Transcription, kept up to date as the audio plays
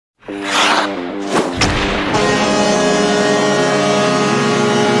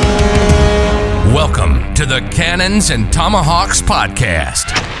the Cannons and Tomahawks podcast,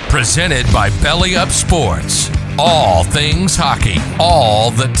 presented by Belly Up Sports. All things hockey,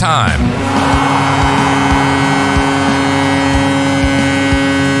 all the time.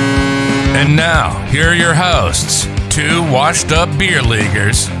 And now, here are your hosts, two washed-up beer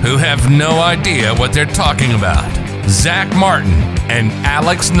leaguers who have no idea what they're talking about, Zach Martin and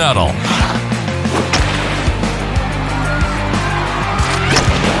Alex Nuttall.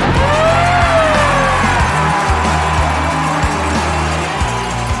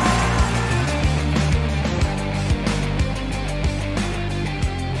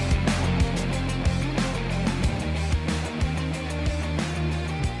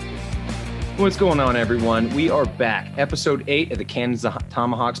 What's going on, everyone? We are back. Episode 8 of the Cannons and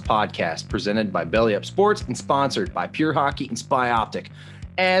Tomahawks podcast, presented by Belly Up Sports and sponsored by Pure Hockey and Spy Optic.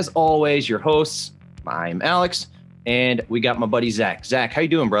 As always, your hosts, I'm Alex, and we got my buddy Zach. Zach, how you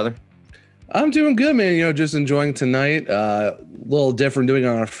doing, brother? I'm doing good, man. Just enjoying tonight. A little different doing it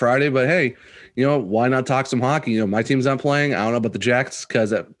on a Friday, but hey, why not talk some hockey? My team's not playing. I don't know about the Jacks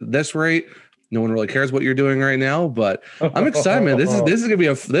because at this rate, no one really cares what you're doing right now, but I'm excited, man. This is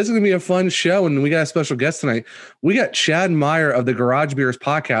gonna be a fun show, and we got a special guest tonight. We got Chad Meyer of the Garage Beers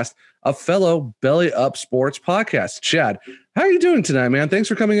podcast, a fellow Belly Up Sports podcast. Chad, how are you doing tonight, man? Thanks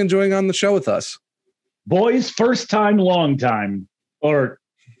for coming and joining on the show with us. Boys, first time, long time, or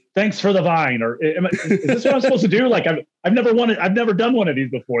thanks for the vine, or is this what I'm supposed to do? Like I've never done one of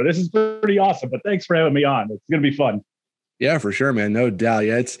these before. This is pretty awesome, but thanks for having me on. It's gonna be fun. Yeah, for sure, man. No doubt.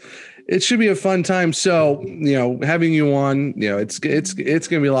 Yeah, it should be a fun time. So, having you on, it's going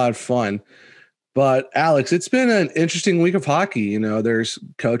to be a lot of fun. But Alex, it's been an interesting week of hockey. There's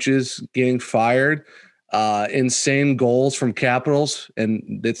coaches getting fired, insane goals from Capitals,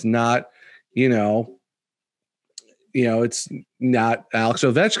 and it's not, it's not Alex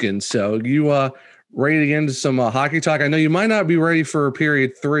Ovechkin. So you ready to get into some hockey talk? I know you might not be ready for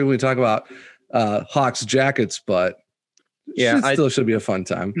period 3 when we talk about Hawks Jackets, but yeah, it still should be a fun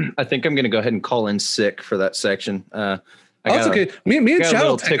time. I think I'm going to go ahead and call in sick for that section. That's okay. Me and Chad Chad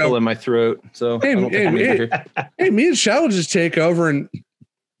will tickle in my throat. So me and Chad will just take over, and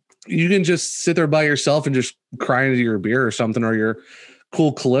you can just sit there by yourself and just cry into your beer or something, or your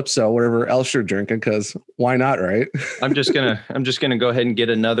cool Calypso, whatever else you're drinking. Because why not, right? I'm just gonna go ahead and get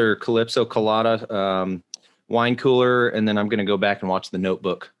another Calypso Colada wine cooler, and then I'm going to go back and watch The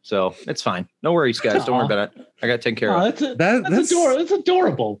Notebook. So it's fine. No worries, guys. Don't worry about it. I got to take care of it. That's adorable. It's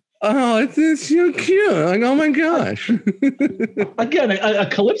adorable. Oh, it's so cute. Like, oh my gosh. Again, a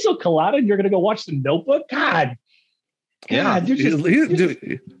Calypso Colada, and you're going to go watch The Notebook? God. Yeah.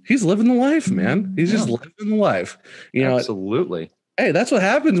 He's living the life, man. He's just living the life. Absolutely. Hey, that's what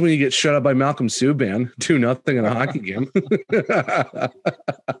happens when you get shut up by Malcolm Subban 2-0 in a hockey game.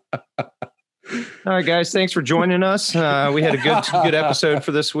 All right, guys. Thanks for joining us. We had a good episode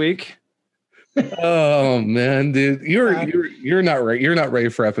for this week. Oh man, dude, you're not ready. You're not ready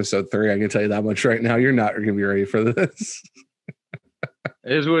for episode 3. I can tell you that much right now. You're not going to be ready for this.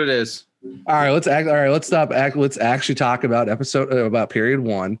 It is what it is. All right, let's stop. Let's actually talk about period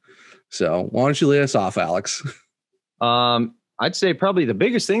 1. So why don't you lead us off, Alex? I'd say probably the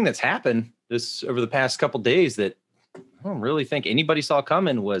biggest thing that's happened over the past couple days that I don't really think anybody saw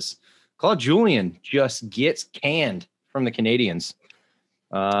coming was Claude Julien just gets canned from the Canadiens.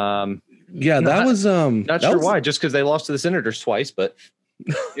 That was not sure why, just because they lost to the Senators twice, but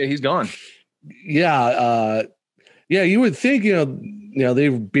yeah, he's gone. Yeah, you would think they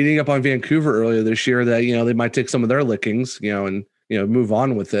were beating up on Vancouver earlier this year that they might take some of their lickings, and move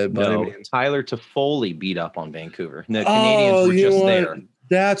on with it. But no, Tyler Toffoli beat up on Vancouver. And the Canadiens were just there.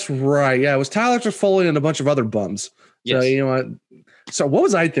 That's right. Yeah, it was Tyler Toffoli and a bunch of other bums. Yes. So So what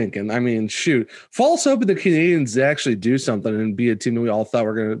was I thinking? I mean, shoot, false hope the Canadiens actually do something and be a team that we all thought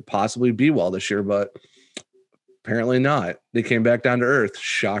were going to possibly be well this year, but apparently not. They came back down to earth.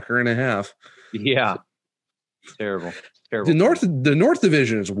 Shocker and a half. Yeah. Terrible. The North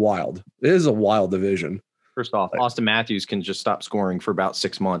Division is wild. It is a wild division. First off, Austin Matthews can just stop scoring for about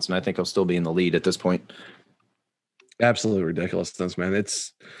 6 months, and I think he'll still be in the lead at this point. Absolutely ridiculousness, man.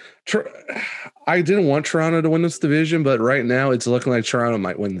 I didn't want Toronto to win this division, but right now it's looking like Toronto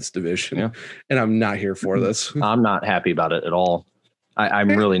might win this division. Yeah. And I'm not here for this. I'm not happy about it at all. I'm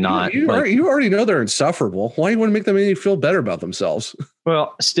really not. You already know they're insufferable. Why do you want to make them any feel better about themselves?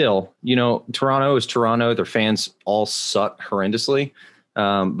 Well, still, Toronto is Toronto. Their fans all suck horrendously.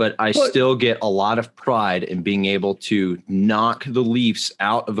 But I still get a lot of pride in being able to knock the Leafs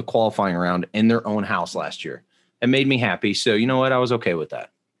out of the qualifying round in their own house last year. It made me happy. So you know what? I was okay with that.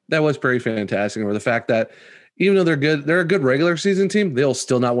 That was pretty fantastic. Or the fact that even though they're a good regular season team, they'll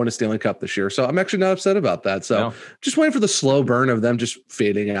still not win a Stanley Cup this year. So I'm actually not upset about that. So just waiting for the slow burn of them just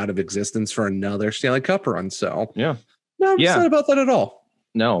fading out of existence for another Stanley Cup run. So no, I'm upset about that at all.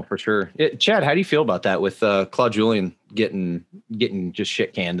 No, for sure. Chad, how do you feel about that with Claude Julien getting just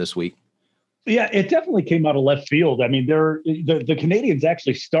shit canned this week? Yeah, it definitely came out of left field. I mean, the Canadians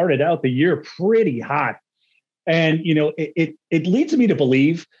actually started out the year pretty hot. And, it leads me to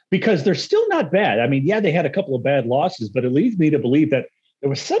believe, because they're still not bad. I mean, yeah, they had a couple of bad losses, but it leads me to believe that there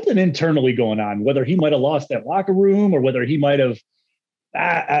was something internally going on, whether he might have lost that locker room or whether he might have,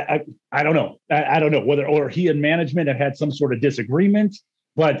 I don't know. I don't know whether, or he and management have had some sort of disagreement,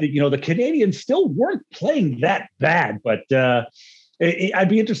 but the Canadians still weren't playing that bad, but I'd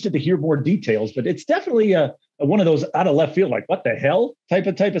be interested to hear more details, but it's definitely one of those out of left field, like what the hell type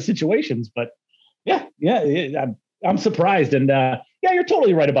of situations. But yeah, I'm surprised. And you're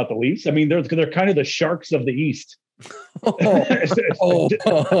totally right about the Leafs. I mean, they're kind of the Sharks of the East.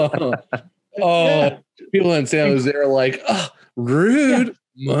 People in San Jose are like, rude,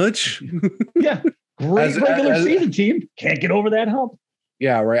 much. Great regular season team. Can't get over that hump.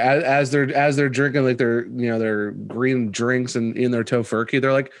 Yeah, right. As they're drinking like their green drinks and in their tofurkey,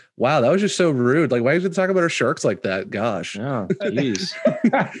 they're like, "Wow, that was just so rude. Like, why did you talk about our Sharks like that? Gosh, oh, jeez."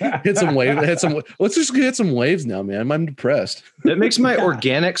 Hit some wave. Let's just get some waves now, man. I'm depressed. That makes my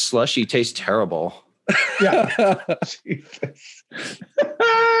organic slushy taste terrible. Yeah.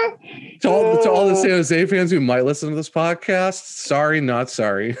 To all the San Jose fans who might listen to this podcast, sorry, not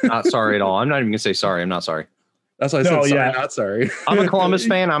sorry. Not sorry at all. I'm not even gonna say sorry. I'm not sorry. That's why I said sorry, not sorry. I'm a Columbus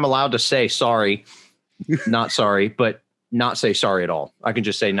fan. I'm allowed to say sorry, not sorry, but not say sorry at all. I can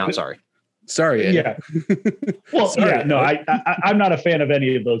just say not sorry. Sorry. Eddie. Yeah. Well, sorry, no, I'm not a fan of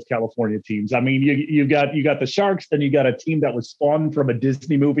any of those California teams. I mean, you got the Sharks, then you got a team that was spawned from a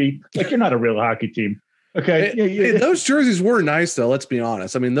Disney movie. Like, you're not a real hockey team. Okay. Hey, those jerseys were nice, though. Let's be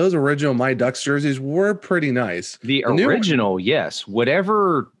honest. I mean, those original My Ducks jerseys were pretty nice. The original, yes.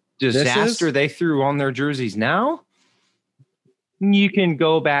 Whatever disaster they threw on their jerseys now, you can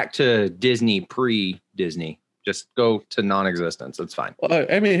go back to Disney pre-Disney. Just go to non-existence. It's fine. Well,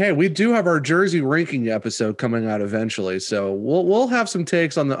 I mean, hey, we do have our jersey ranking episode coming out eventually, so we'll have some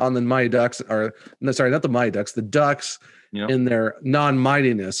takes on the Mighty Ducks, or no, sorry, not the Mighty Ducks, the Ducks in their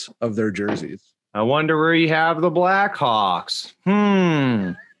non-mightiness of their jerseys. I wonder where you have the Blackhawks.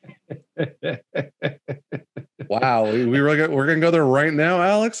 Wow, we're gonna go there right now,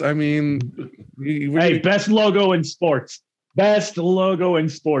 Alex. I mean, hey, best logo in sports. Best logo in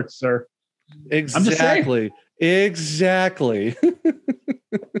sports, sir. Exactly. Exactly.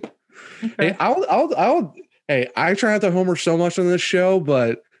 Hey, I try not to homer so much on this show,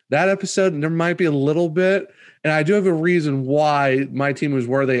 but that episode, there might be a little bit, and I do have a reason why my team is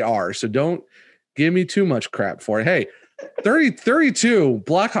where they are. So don't give me too much crap for it. Hey, 32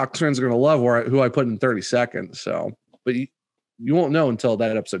 Blackhawks fans are going to love who I put in 32nd. So, but you won't know until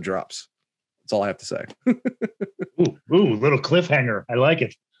that episode drops. That's all I have to say. Ooh, little cliffhanger. I like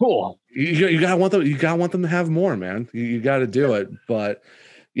it. Cool. You gotta want them. You gotta want them to have more, man. You got to do it. But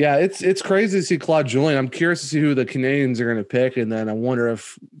yeah, it's crazy to see Claude Julien. I'm curious to see who the Canadians are going to pick, and then I wonder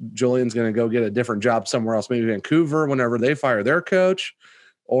if Julien's going to go get a different job somewhere else, maybe Vancouver, whenever they fire their coach,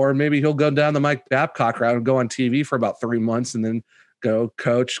 or maybe he'll go down the Mike Babcock route and go on TV for about 3 months, and then go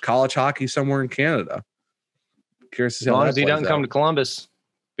coach college hockey somewhere in Canada. Curious to see as long as he doesn't come to Columbus,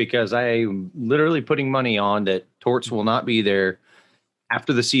 because I'm literally putting money on that Torts will not be there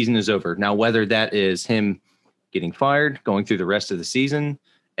after the season is over. Now, whether that is him getting fired, going through the rest of the season,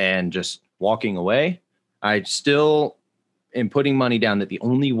 and just walking away, I still am putting money down that the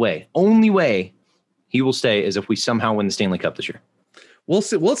only way he will stay is if we somehow win the Stanley Cup this year. We'll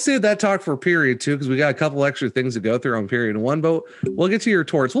save that talk for period 2, because we got a couple extra things to go through on period 1, but we'll get to your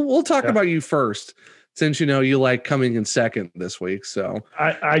Torts. We'll talk about you first, since you like coming in second this week. So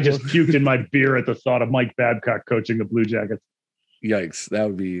I just puked in my beer at the thought of Mike Babcock coaching the Blue Jackets. Yikes, that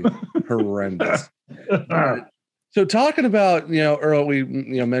would be horrendous. So talking about, Earl, we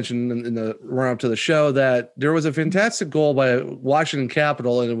mentioned in the run up to the show that there was a fantastic goal by Washington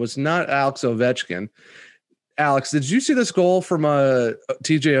Capitol, and it was not Alex Ovechkin. Alex, did you see this goal from TJ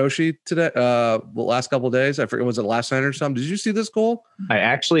Oshie today? The last couple of days, I forget, was it last night or something? Did you see this goal? I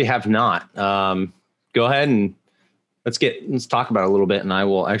actually have not. Go ahead and let's talk about it a little bit, and I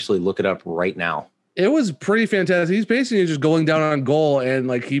will actually look it up right now. It was pretty fantastic. He's basically just going down on goal,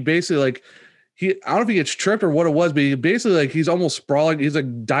 and he basically I don't know if he gets tripped or what it was, but he basically he's almost sprawling. He's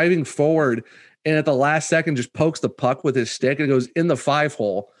diving forward, and at the last second just pokes the puck with his stick and it goes in the 5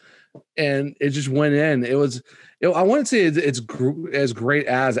 hole. and it just went in. I wouldn't say it's as great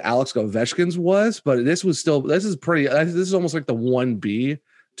as Alex Ovechkin's was, but this is almost like the 1B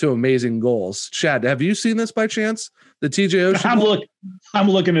to amazing goals. Chad, have you seen this by chance? The TJ Oshie? I'm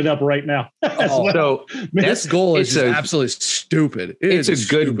looking it up right now. So this goal is absolutely stupid. It's a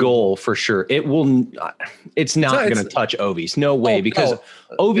good goal for sure. It's not going to touch Ovi's. No way, because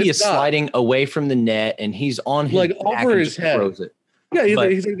Ovi is sliding away from the net and he's on his like back over and his just head. throws it. Yeah,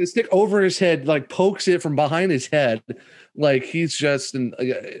 he's like the stick over his head, like pokes it from behind his head. Like he's just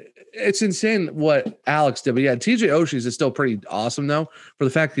it's insane what Alex did. But yeah, TJ Oshie's is still pretty awesome though, for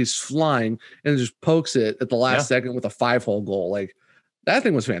the fact that he's flying and just pokes it at the last second with a 5-hole goal. Like that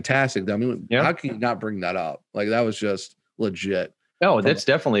thing was fantastic. I mean, how can you not bring that up? Like that was just legit. Oh, that's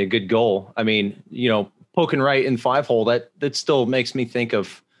definitely a good goal. I mean, poking right in 5-hole, that still makes me think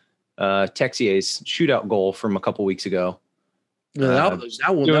of Texier's shootout goal from a couple weeks ago.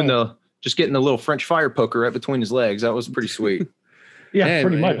 Just getting the little French fire poker right between his legs. That was pretty sweet. Yeah,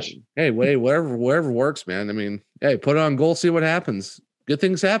 pretty much. Hey, whatever works, man. I mean, hey, put it on goal, see what happens. Good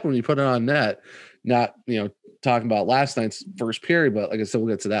things happen when you put it on net. Not, talking about last night's first period, but like I said,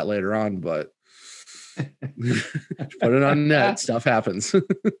 we'll get to that later on. But put it on net, stuff happens.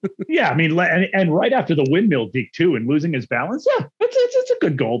 Yeah, I mean, and right after the windmill deke too, and losing his balance, it's a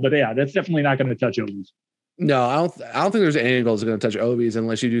good goal. But yeah, that's definitely not going to touch Ovi's. No, I don't think there's any goals that are going to touch Ovi's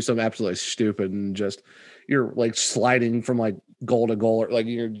unless you do something absolutely stupid and just you're like sliding from like goal to goal, or like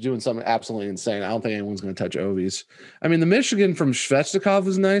you're doing something absolutely insane. I don't think anyone's going to touch Ovi's. I mean, the Michigan from Svechnikov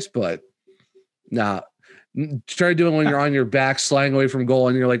was nice, but nah. Try doing when you're on your back, sliding away from goal,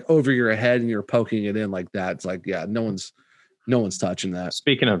 and you're like over your head and you're poking it in like that. It's like, yeah, no one's touching that.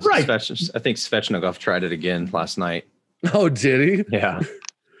 Speaking of I think Svechnikov tried it again last night. Oh, did he? Yeah.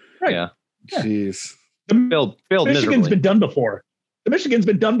 Right. Yeah. Jeez. Failed Michigan's miserably. been done before.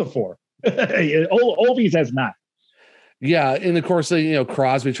 Ovi's has not. Yeah, and of course,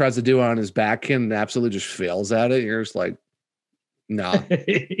 Crosby tries to do it on his backhand and absolutely just fails at it. You're just like, no,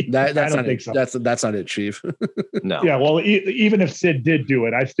 that's not it. So. That's not it, Chief. No. Yeah, well, even if Sid did do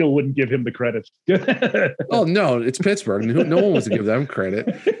it, I still wouldn't give him the credit. Oh no, it's Pittsburgh. No one wants to give them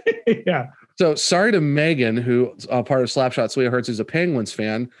credit. Yeah. So sorry to Megan, who's part of Slapshot Sweethearts, who's a Penguins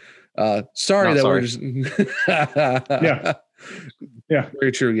fan. Sorry. We're just yeah,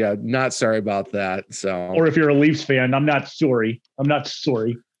 very true. Yeah, not sorry about that. So, or if you're a Leafs fan, I'm not sorry. Not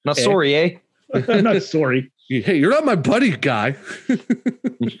sorry, eh? I'm not sorry. Hey, you're not my buddy, guy.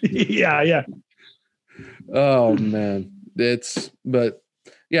 Yeah. Oh man, but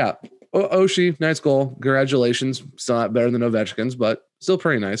yeah, Oshie, nice goal. Congratulations. Still not better than Ovechkin's, but still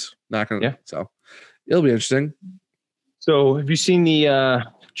pretty nice. Not gonna. Yeah. So it'll be interesting. So have you seen the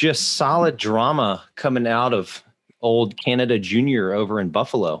just solid drama coming out of old Canada Junior over in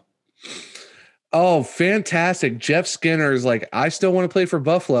Buffalo? Oh, fantastic. Jeff Skinner is like, I still want to play for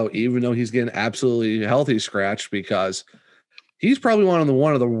Buffalo, even though he's getting absolutely healthy scratched, because he's probably one of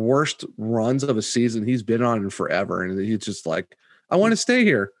the worst runs of a season he's been on in forever. And he's just like, I want to stay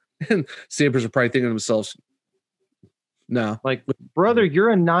here. And Sabres are probably thinking to themselves, no. Like, brother,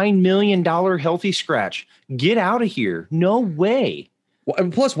 you're a $9 million healthy scratch. Get out of here. No way. Well,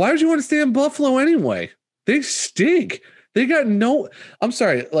 and plus, why would you want to stay in Buffalo anyway? They stink. They got I'm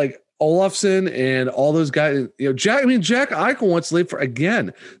sorry, like Olofsson and all those guys, Jack Eichel wants to leave for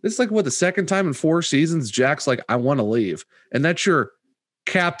again. This is like the second time in 4 seasons Jack's like, I want to leave. And that's your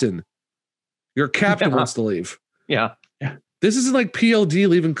captain. Your captain wants to leave. Yeah. This isn't like PLD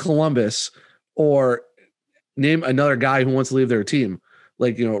leaving Columbus, or name another guy who wants to leave their team.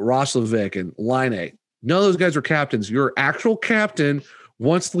 Like, Roslovic and Laine. None of those guys are captains. Your actual captain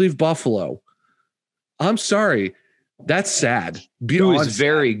wants to leave Buffalo. I'm sorry. That's sad. Who is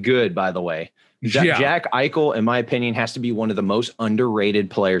very good, by the way. Jack Eichel, in my opinion, has to be one of the most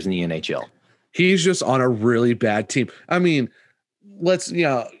underrated players in the NHL. He's just on a really bad team. I mean,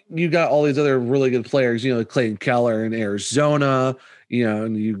 you got all these other really good players, Clayton Keller in Arizona,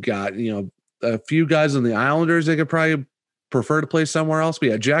 and you got, a few guys on the Islanders they could probably prefer to play somewhere else. But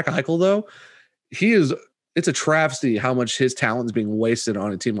yeah, Jack Eichel, though, it's a travesty how much his talent is being wasted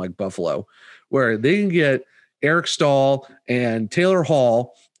on a team like Buffalo, where they can get Eric Stahl and Taylor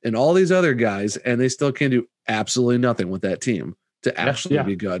Hall and all these other guys, and they still can do absolutely nothing with that team to actually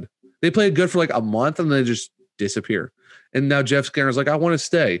be good. They play good for like a month and they just disappear. And now Jeff Skinner's like, I want to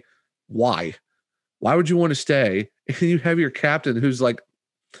stay. Why? Why would you want to stay? And you have your captain who's like,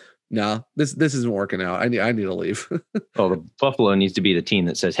 no, this isn't working out. I need to leave. Well, the Buffalo needs to be the team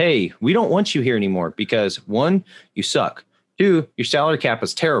that says, hey, we don't want you here anymore because 1, you suck. 2, your salary cap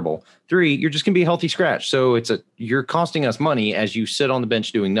is terrible. 3, you're just going to be a healthy scratch. So you're costing us money as you sit on the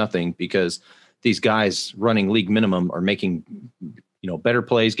bench doing nothing because these guys running league minimum are making, better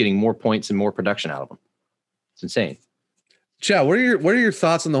plays, getting more points and more production out of them. It's insane. Chad, what are your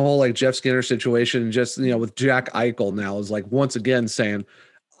thoughts on the whole like Jeff Skinner situation? And just, with Jack Eichel now is like once again saying,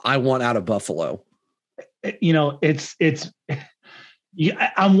 I want out of Buffalo. It's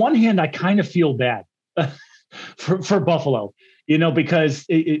on one hand, I kind of feel bad for Buffalo, because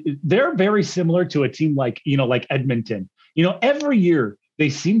they're very similar to a team like Edmonton. Every year they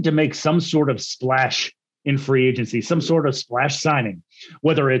seem to make some sort of splash in free agency, some sort of splash signing,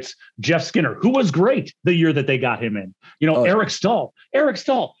 whether it's Jeff Skinner, who was great the year that they got him in, Eric Stahl,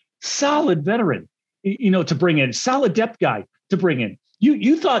 solid veteran, to bring in, solid depth guy to bring in.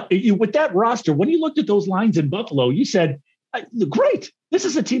 You thought with that roster, when you looked at those lines in Buffalo, you said, great, this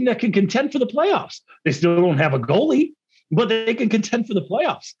is a team that can contend for the playoffs. They still don't have a goalie, but they can contend for the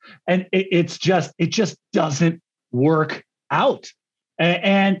playoffs. And it just doesn't work out.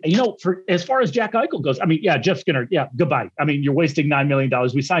 And for as far as Jack Eichel goes, Jeff Skinner, goodbye. You're wasting $9 million.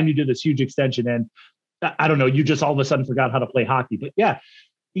 We signed you to this huge extension, and I don't know, you just all of a sudden forgot how to play hockey. But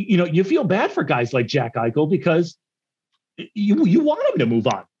you feel bad for guys like Jack Eichel because you want him to move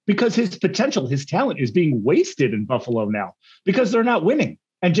on because his potential, his talent is being wasted in Buffalo now because they're not winning.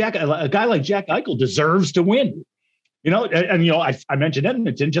 And a guy like Jack Eichel deserves to win. I mentioned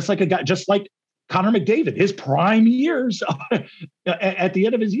Edmonton, just like Connor McDavid, his prime years at the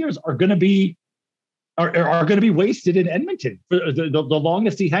end of his years are going to be wasted in Edmonton for the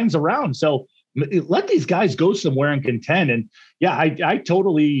longest he hangs around. So let these guys go somewhere and contend. And I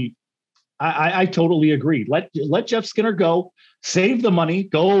totally agree. Let Jeff Skinner go, save the money,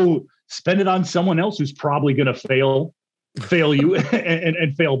 go spend it on someone else who's probably going to fail you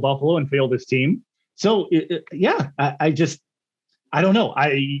and fail Buffalo and fail this team. So I don't know.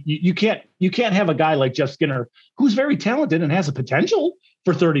 You can't have a guy like Jeff Skinner who's very talented and has a potential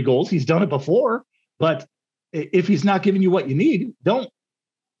for 30 goals. He's done it before, but if he's not giving you what you need, don't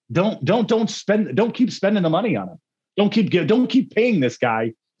keep spending the money on him. Don't keep paying this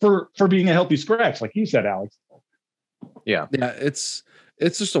guy for being a healthy scratch, like you said, Alex. Yeah. It's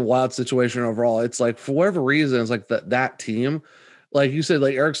just a wild situation overall. It's like, for whatever reason, it's like that team, like you said,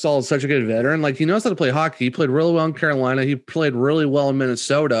 like Eric Stahl is such a good veteran. Like he knows how to play hockey. He played really well in Carolina. He played really well in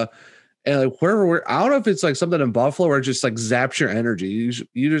Minnesota. And like wherever I don't know if it's like something in Buffalo where it just like zaps your energy.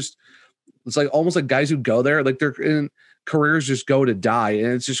 You just, it's like almost like guys who go there, like their careers just go to die. And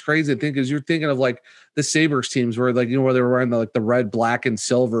it's just crazy to think because you're thinking of like the Sabres teams where like, where they were wearing the red, black, and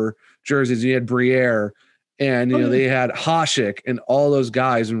silver jerseys. You had Briere and, they had Hasek and all those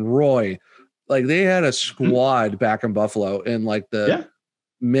guys and Roy. Like they had a squad back in Buffalo in like the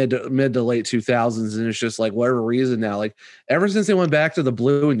mid to late 2000s. And it's just like, whatever reason now, like ever since they went back to the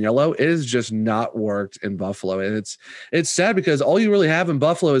blue and yellow, it has just not worked in Buffalo. And it's sad because all you really have in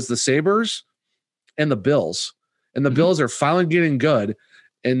Buffalo is the Sabres and the Bills, and the Bills are finally getting good.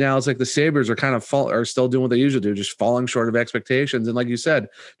 And now it's like the Sabres are kind of are still doing what they usually do, just falling short of expectations. And like you said,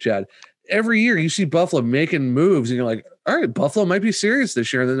 Chad, every year you see Buffalo making moves and you're like, all right, Buffalo might be serious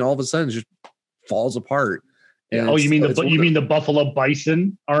this year. And then all of a sudden it just falls apart. And you mean the Buffalo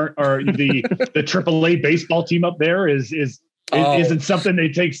Bison are the AAA baseball team up there isn't something they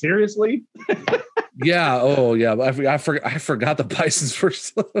take seriously? Yeah. Oh, yeah. I forgot the Bison's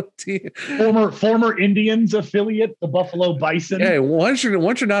first team. Former Indians affiliate, the Buffalo Bison. Hey, once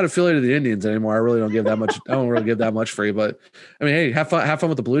you're not affiliated with the Indians anymore, I really don't give that much. I don't really give that much for you. But I mean, hey, have fun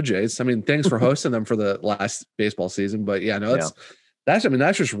with the Blue Jays. I mean, thanks for hosting them for the last baseball season. But yeah, no, that's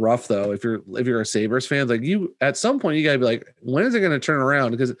just rough though. If you're a Sabres fan, like you, at some point you gotta be like, when is it going to turn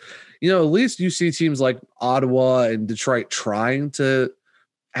around? Because at least you see teams like Ottawa and Detroit trying to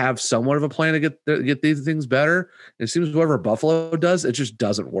have somewhat of a plan to get these things better. It seems whatever Buffalo does, it just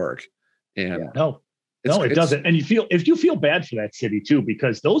doesn't work. And it doesn't. And you feel bad for that city too,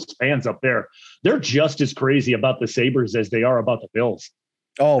 because those fans up there, they're just as crazy about the Sabres as they are about the Bills.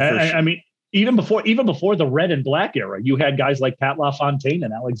 Oh, for sure. I mean, even before the red and black era, you had guys like Pat LaFontaine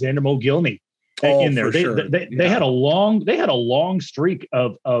and Alexander Mogilny in there. They had a long streak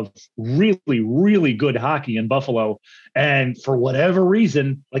of really, really good hockey in Buffalo. And for whatever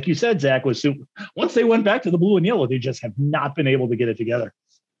reason, like you said, Zach, once they went back to the blue and yellow, they just have not been able to get it together.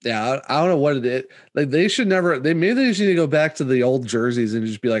 Yeah, I don't know what it is. Like they should need to go back to the old jerseys and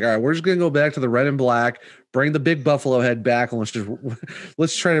just be like, all right, we're just gonna go back to the red and black, bring the big Buffalo head back, and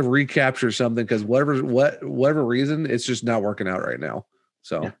let's try to recapture something, because whatever reason, it's just not working out right now.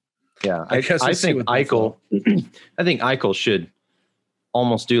 So yeah, I think Eichel should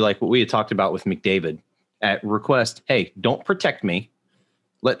almost do like what we had talked about with McDavid. at request, hey, don't protect me.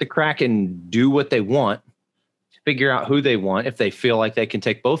 Let the Kraken do what they want, figure out who they want. If they feel like they can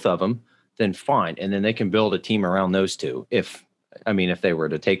take both of them, then fine. And then they can build a team around those two. If they were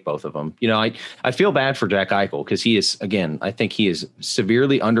to take both of them, I feel bad for Jack Eichel because he is, again, I think he is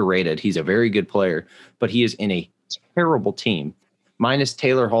severely underrated. He's a very good player, but he is in a terrible team minus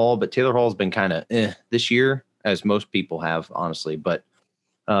Taylor Hall. But Taylor Hall has been kind of this year, as most people have, honestly. But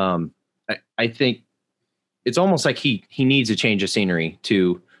I think it's almost like he needs a change of scenery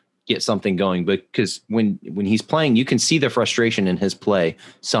to get something going, because when he's playing, you can see the frustration in his play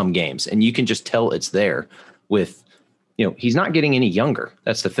some games, and you can just tell it's there with, he's not getting any younger.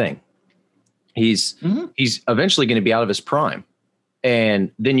 That's the thing. He's eventually going to be out of his prime,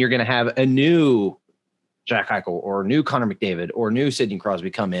 and then you're going to have a new Jack Eichel or new Connor McDavid or new Sidney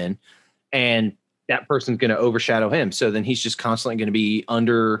Crosby come in, and that person's going to overshadow him. So then he's just constantly going to be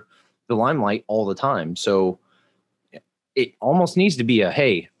under the limelight all the time. So it almost needs to be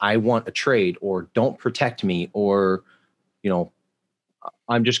hey, I want a trade, or don't protect me, or,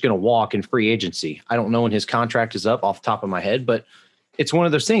 I'm just going to walk in free agency. I don't know when his contract is up off the top of my head, but it's one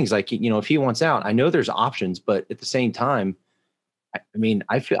of those things like, if he wants out, I know there's options, but at the same time,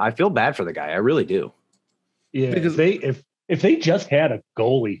 I feel bad for the guy. I really do. Yeah. Because if they just had a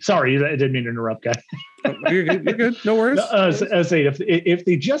goalie, sorry, I didn't mean to interrupt, guys. You're good. No worries. If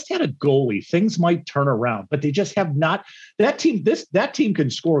they just had a goalie, things might turn around, but they just have not. That team can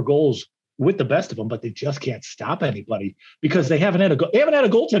score goals with the best of them, but they just can't stop anybody because they haven't had a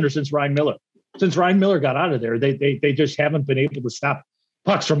goaltender since Ryan Miller. Since Ryan Miller got out of there, they just haven't been able to stop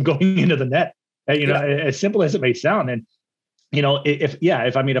pucks from going into the net. As simple as it may sound. And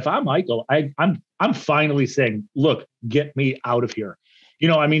if I'm Michael, I'm finally saying, look, get me out of here.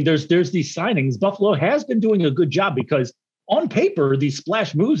 There's these signings. Buffalo has been doing a good job because on paper, these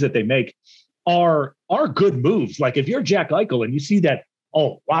splash moves that they make are good moves. Like if you're Jack Eichel and you see that,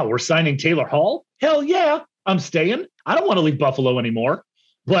 oh, wow, we're signing Taylor Hall. Hell yeah, I'm staying. I don't want to leave Buffalo anymore.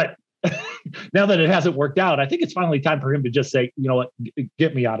 But now that it hasn't worked out, I think it's finally time for him to just say, you know what,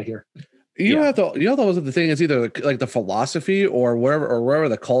 get me out of here. The thing is either like the philosophy or wherever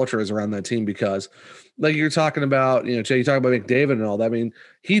the culture is around that team, because like you're talking about, Jay, you talking about McDavid and all that. I mean,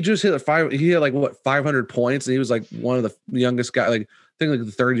 he just hit 500 points, and he was like one of the youngest guys, like I think like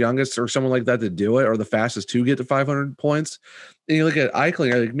the third youngest or someone like that to do it, or the fastest to get to 500 points. And you look at Eichel, and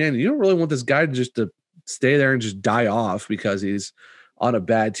you're like, man, you don't really want this guy just to stay there and just die off because he's on a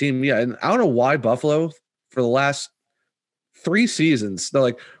bad team. Yeah, and I don't know why Buffalo for the last 3 seasons, they're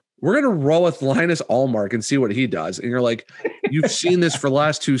like, we're going to roll with Linus Ullmark and see what he does. And you're like, you've seen this for the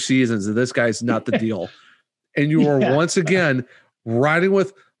last 2 seasons, and this guy's not the deal. And you are once again riding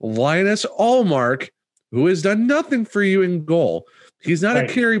with Linus Ullmark, who has done nothing for you in goal. He's not a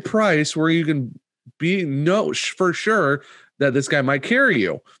Carey Price where you can for sure that this guy might carry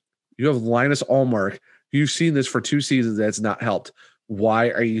you. You have Linus Ullmark. You've seen this for 2 seasons. That's not helped. Why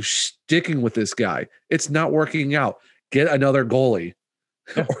are you sticking with this guy? It's not working out. Get another goalie.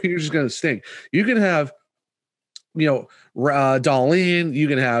 Or you're just going to stink. You can have, Dahlin, you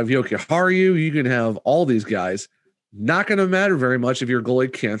can have Jokiharju, you can have all these guys. Not going to matter very much if your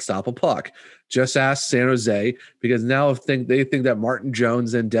goalie can't stop a puck. Just ask San Jose, because now they think that Martin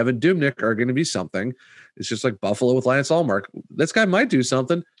Jones and Devin Dubnyk are going to be something. It's just like Buffalo with Lance Ullmark. This guy might do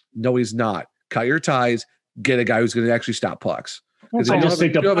something. No, he's not. Cut your ties. Get a guy who's going to actually stop pucks. Because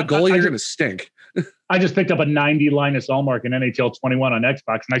if you have a goalie, you're going to stink. I just picked up a 90 Linus Ullmark in NHL 21 on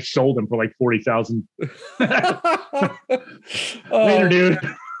Xbox, and I sold him for like 40,000. Later, dude.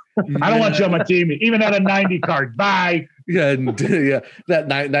 I don't want you on my team, even at a 90 card. Bye. Yeah.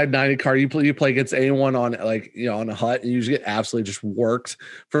 That 90 card, you play against anyone on on a hut, and you just get absolutely just worked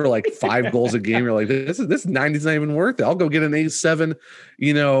for like 5 goals a game. You're like, this 90's not even worth it. I'll go get an 87,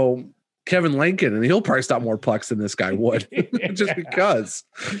 Kevin Lincoln, and he'll probably stop more pucks than this guy would just because.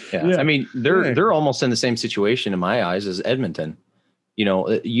 Yeah. I mean, they're almost in the same situation in my eyes as Edmonton.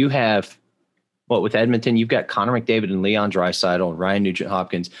 You have with Edmonton, you've got Connor McDavid and Leon Draisaitl and Ryan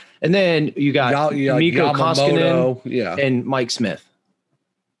Nugent-Hopkins, and then you got Mikko Koskinen and Mike Smith.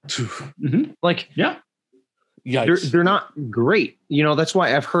 They're not great. That's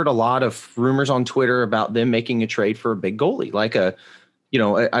why I've heard a lot of rumors on Twitter about them making a trade for a big goalie,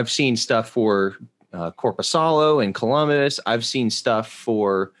 I've seen stuff for Korpisalo in Columbus. I've seen stuff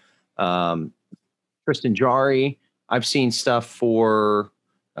for Tristan Jarry. I've seen stuff for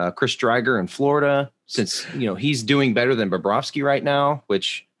Chris Driedger in Florida, since he's doing better than Bobrovsky right now,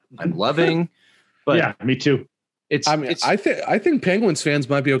 which I'm loving. But yeah, me too. I think Penguins fans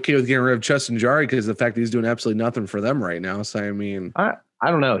might be okay with getting rid of Tristan Jarry because of the fact that he's doing absolutely nothing for them right now. So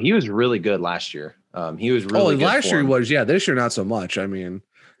I don't know. He was really good last year. He was really good last for year him. he was, yeah. This year not so much. I mean,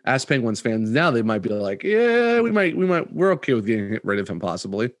 as Penguins fans now, they might be like, yeah, we're okay with getting rid of him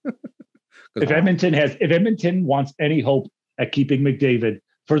possibly. If Edmonton wants any hope at keeping McDavid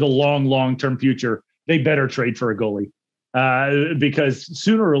for the long-term future, they better trade for a goalie. Because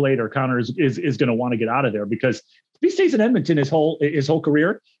sooner or later, Connor is going to want to get out of there, because if he stays in Edmonton his whole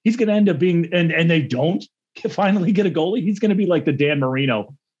career, he's going to end up being, and they don't finally get a goalie, he's going to be like the Dan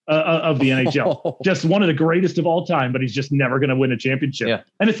Marino of the NHL, just one of the greatest of all time, but he's just never going to win a championship. Yeah.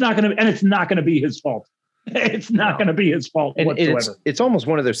 And it's not going to be his fault. It's not going to be his fault whatsoever. It's almost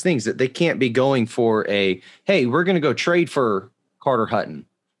one of those things that they can't be going for hey, we're going to go trade for Carter Hutton.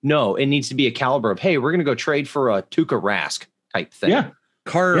 No, it needs to be a caliber of, hey, we're going to go trade for a Tuukka Rask type thing. Yeah.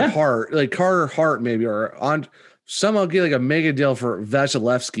 Carter Hart maybe, or on somehow get like a mega deal for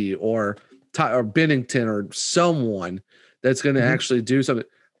Vasilevsky or Bennington or someone that's going to actually do something.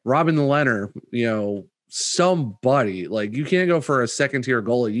 Robin Leonard, somebody. Like, you can't go for a second tier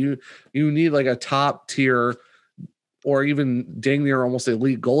goalie. You need like a top tier or even dang near almost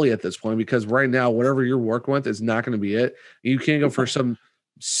elite goalie at this point, because right now whatever you're working with is not going to be it. You can't go for some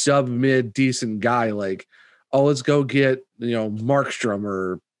sub mid decent guy like, oh, let's go get Markstrom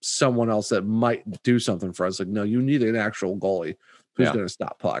or someone else that might do something for us. Like, no, you need an actual goalie who's going to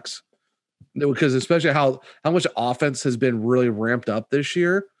stop pucks, because especially how much offense has been really ramped up this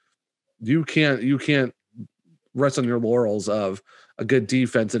year. You can't rest on your laurels of a good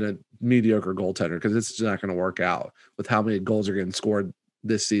defense and a mediocre goaltender, because it's just not going to work out with how many goals are getting scored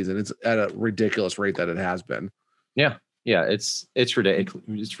this season. It's at a ridiculous rate that it has been. Yeah. Yeah. It's ridiculous.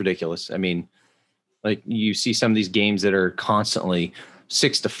 It's ridiculous. I mean, like, you see some of these games that are constantly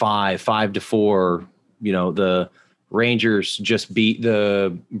 6-5, 5-4, the Rangers just beat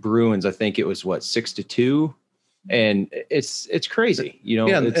the Bruins. I think it was 6-2. And it's crazy,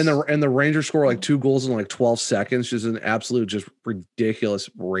 Yeah, and the Rangers score like 2 goals in like 12 seconds, just an absolute, just ridiculous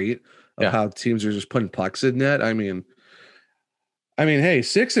rate of how teams are just putting pucks in net. I mean, hey,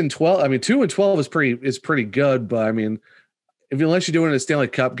 6-12. I mean, 2-12 is pretty good, but I mean, unless you're doing a Stanley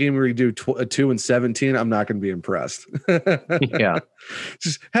Cup game where you do a 2-17, I'm not going to be impressed. Yeah,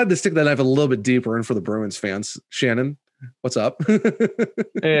 just had to stick that knife a little bit deeper in for the Bruins fans. Shannon, what's up?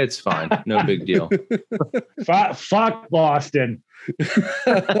 It's fine. No big deal. Fuck Boston.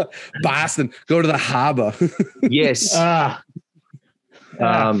 Boston. Go to the harbor. Yes. Fuck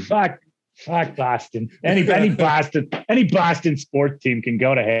Boston. Any Boston sports team can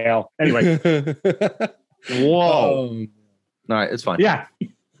go to hell. Anyway. Whoa. All right, it's fine. Yeah.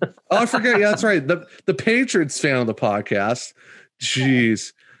 Oh, I forget. Yeah, that's right. The Patriots fan of the podcast.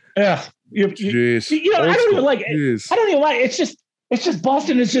 Jeez. Yeah. Jeez. I don't even like it. I don't even like it. It's just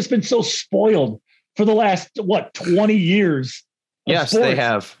Boston has just been so spoiled for the last 20 years. Yes, sports. They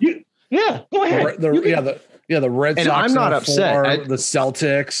have. Go ahead. The Red Sox. And I'm not upset. The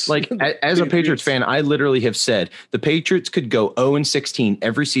Celtics. Like, as a Patriots fan, I literally have said the Patriots could go 0-16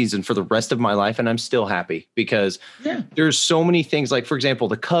 every season for the rest of my life, and I'm still happy, because there's so many things. Like, for example,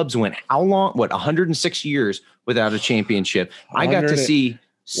 the Cubs went how long? 106 years without a championship. I got to see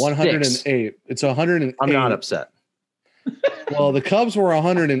 108. It's 108. I'm not upset. Well, the Cubs were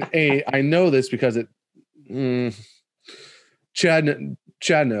 108. I know this because Chad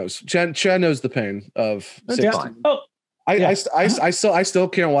knows. Chad knows the pain of. I still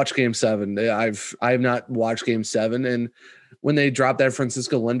can't watch Game 7. I have not watched Game 7, and when they dropped that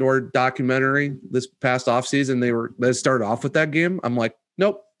Francisco Lindor documentary this past offseason, they started off with that game. I'm like,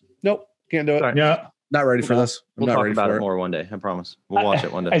 nope, can't do it. Sorry. Yeah, not ready for this. We'll talk about it more one day. I promise. We'll watch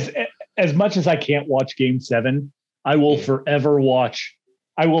it one day. As much as I can't watch Game 7, I will forever watch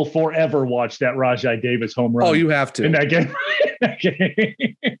that Rajai Davis home run. Oh, you have to. In that game.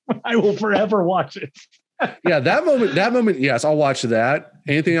 I will forever watch it. Yeah, that moment, yes, I'll watch that.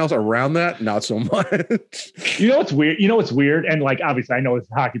 Anything else around that, not so much. You know what's weird? And like, obviously, I know it's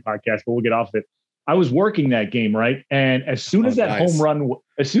a hockey podcast, but we'll get off of it. I was working that game, right? And as soon as home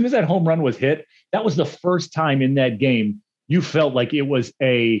run was hit, that was the first time in that game you felt like it was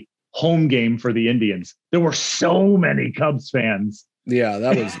a home game for the Indians. There were so many Cubs fans. Yeah,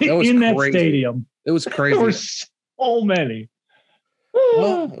 that was in crazy. That stadium. It was crazy. There were so many.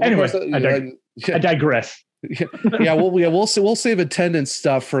 Well, anyway, I digress. We'll save attendance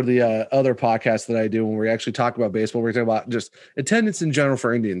stuff for the other podcast that I do when we actually talk about baseball. We're talking about just attendance in general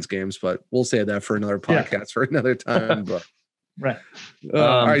for Indians games, but we'll save that for another podcast for another time. But right.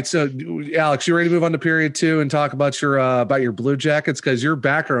 All right. So, Alex, you ready to move on to period 2 and talk about your Blue Jackets? Because your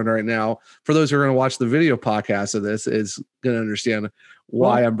background right now, for those who are going to watch the video podcast of this, is going to understand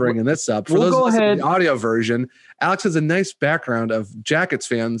why I'm bringing this up. For those who listen to the audio version, Alex has a nice background of Jackets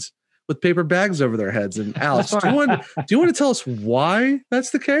fans with paper bags over their heads. And Alex, do you want to tell us why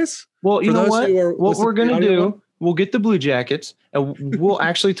that's the case? Well, you know what we're going to do, we'll get the Blue Jackets and we'll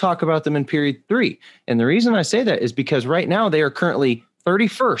actually talk about them in period 3. And the reason I say that is because right now they are currently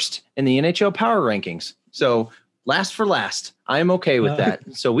 31st in the NHL power rankings. So last for last, I am okay with that.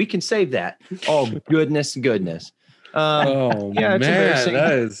 So we can save that. Oh, goodness. Yeah, it's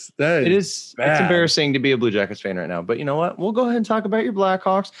embarrassing. It's embarrassing to be a Blue Jackets fan right now. But you know what? We'll go ahead and talk about your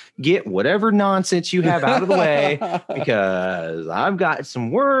Blackhawks. Get whatever nonsense you have out of the way because I've got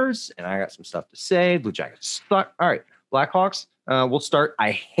some words and I got some stuff to say. Blue Jackets suck. All right, Blackhawks. We'll start.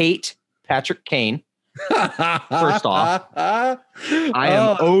 I hate Patrick Kane. First off, I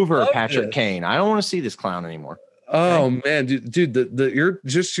am over Patrick Kane. I don't want to see this clown anymore. Oh man, dude,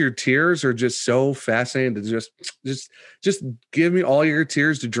 your tears are just so fascinating to just give me all your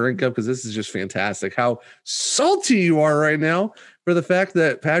tears to drink up because this is just fantastic. How salty you are right now for the fact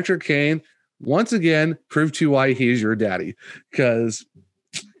that Patrick Kane once again proved to you why he's your daddy. Because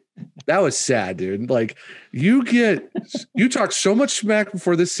that was sad, dude. Like you talk so much smack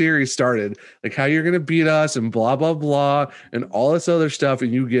before this series started, like how you're gonna beat us and blah blah blah and all this other stuff,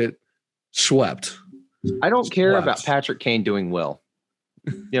 and you get swept. I don't care about Patrick Kane doing well.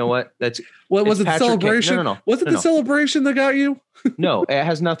 You know what? Was it the celebration? No. Was it the celebration that got you? No, it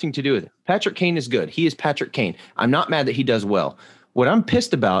has nothing to do with it. Patrick Kane is good. He is Patrick Kane. I'm not mad that he does well. What I'm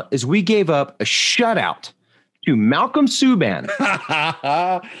pissed about is we gave up a shutout to Malcolm Subban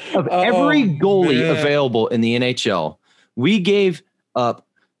of every goalie available in the NHL. We gave up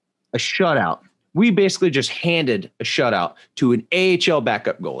a shutout. We basically just handed a shutout to an AHL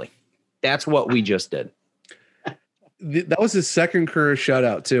backup goalie. That's what we just did. That was his second career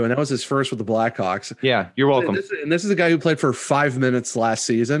shutout too, and that was his first with the Blackhawks. Yeah, you're welcome. And this is a guy who played for 5 minutes last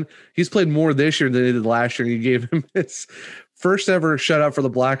season. He's played more this year than he did last year. You gave him his first ever shutout for the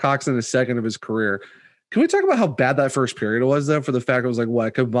Blackhawks and his second of his career. Can we talk about how bad that first period was, though, for the fact it was like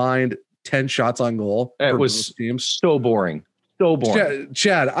what combined 10 shots on goal? It was teams. So boring. So boring.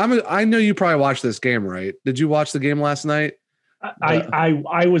 Chad, I know you probably watched this game, right? Did you watch the game last night?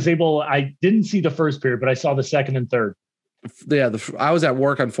 I was able. I didn't see the first period, but I saw the second and third. Yeah, I was at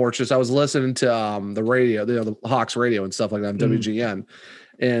work, unfortunately. So I was listening to the radio, the Hawks radio and stuff like that on WGN,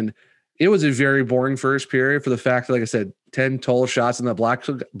 and it was a very boring first period for the fact that, like I said, 10 total shots, and the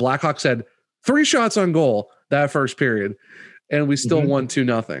Blackhawks had 3 shots on goal that first period, and we still won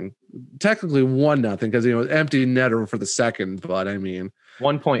 2-0. Technically 1-0 because empty netter for the second, but I mean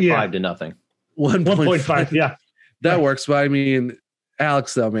 1.5 to nothing. 1.5, yeah. That works, but I mean,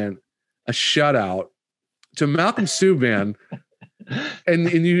 Alex, though, man, a shutout to Malcolm Subban, and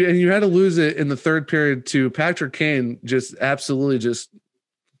you had to lose it in the third period to Patrick Kane, just absolutely just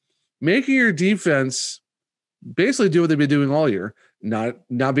making your defense basically do what they've been doing all year, not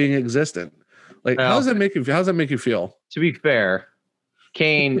being existent. Like, how does that make you? How does that make you feel? To be fair,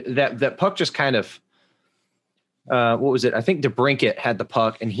 Kane, that puck just kind of, what was it? I think DeBrincat had the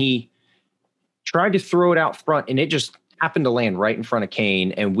puck, and he tried to throw it out front, and it just happened to land right in front of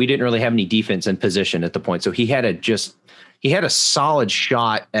Kane, and we didn't really have any defense in position at the point. So he had a solid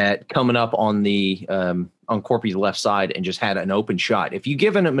shot at coming up on the on Corpy's left side and just had an open shot. If you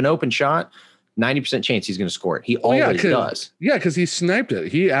give him an open shot, 90% chance he's going to score it. He always does. Yeah, because he sniped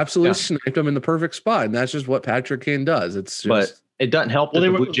it. He absolutely sniped him in the perfect spot, and that's just what Patrick Kane does. But it doesn't help that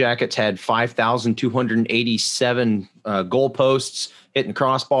the Blue Jackets had 5,287 goalposts hitting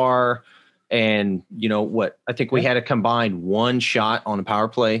crossbar. And you know what? I think we had a combined 1 shot on a power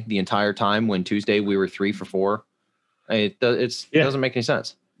play the entire time. When Tuesday we were 3 for 4. It doesn't make any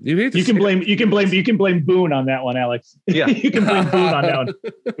sense. You can blame Boone on that one, Alex. Yeah, you can blame Boone on that one.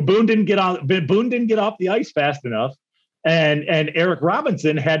 Boone didn't get off the ice fast enough, and Eric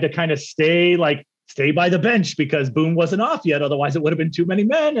Robinson had to kind of stay by the bench because Boone wasn't off yet. Otherwise, it would have been too many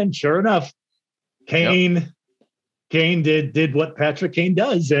men. And sure enough, Kane did what Patrick Kane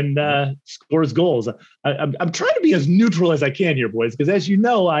does and scores goals. I'm trying to be as neutral as I can here, boys, because as you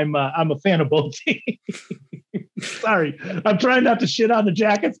know, I'm a fan of both teams. Sorry, I'm trying not to shit on the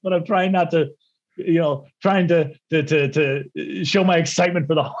Jackets, but I'm trying not to, trying to show my excitement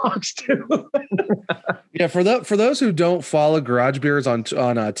for the Hawks too. Yeah, for those who don't follow Garage Beers on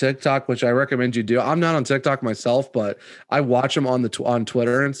TikTok, which I recommend you do. I'm not on TikTok myself, but I watch them on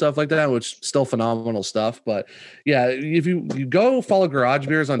Twitter and stuff like that, which is still phenomenal stuff. But yeah, if you go follow Garage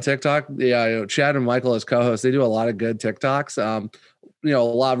Beers on TikTok, Chad and Michael as co-hosts, they do a lot of good TikToks. A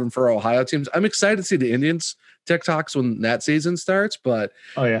lot of them for Ohio teams. I'm excited to see the Indians TikToks when that season starts, but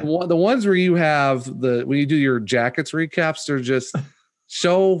the ones where you have when you do your Jackets recaps, they're just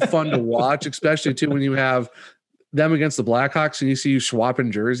so fun to watch, especially too when you have them against the Blackhawks and you see you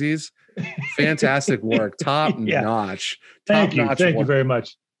swapping jerseys, fantastic work. Top notch. Thank you very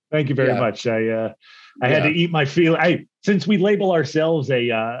much. Thank you very much. I had to eat my since we label ourselves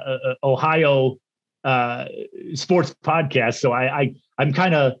a Ohio sports podcast. So I'm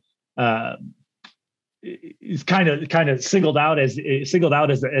kind of singled out as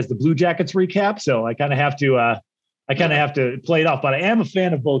the Blue Jackets recap. So I kind of have to play it off, but I am a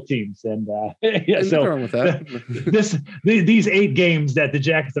fan of both teams. And so with that. These 8 games that the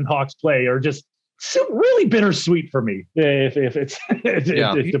Jackets and Hawks play are just really bittersweet for me. If it's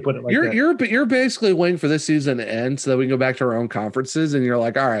to put it like that. You're basically waiting for this season to end so that we can go back to our own conferences. And you're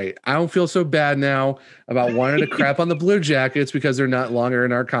like, all right, I don't feel so bad now about wanting to crap on the Blue Jackets because they're not longer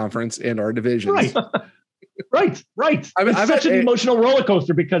in our conference and our divisions. Right. It's such an emotional roller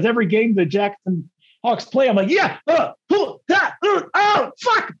coaster because every game the Jackets and Hawks play, I'm like, fuck,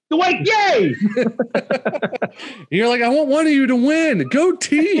 yay! You're like, I want one of you to win. Go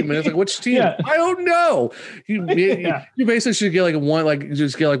team. And it's like, which team? I don't know. You basically should get one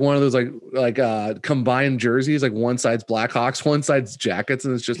of those combined jerseys. Like one side's Blackhawks, one side's Jackets,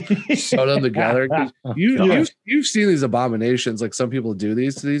 and it's just sew them together. You've seen these abominations. Like some people do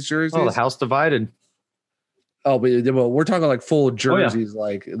these to these jerseys. Oh, the house divided. Oh, but we're talking like full jerseys.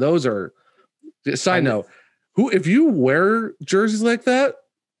 Like those are. Side note, if you wear jerseys like that,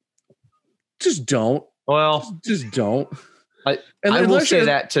 just don't. Well, just don't. I will say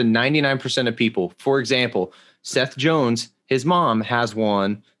that to 99% of people. For example, Seth Jones, his mom has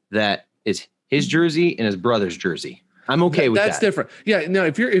one that is his jersey and his brother's jersey. I'm okay with that. That's different. Yeah. No,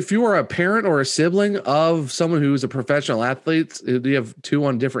 if you are a parent or a sibling of someone who's a professional athlete, you have 2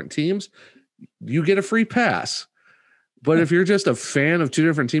 on different teams, you get a free pass. But if you're just a fan of 2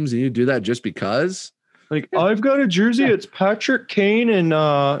 different teams and you do that just because, I've got a jersey. It's Patrick Kane and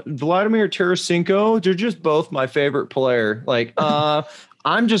Vladimir Tarasenko. They're just both my favorite player.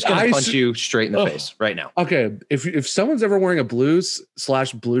 I'm just going to punch you straight in the face right now. Okay. If someone's ever wearing a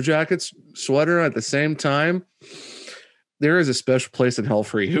Blues/Blue Jackets sweater at the same time, there is a special place in hell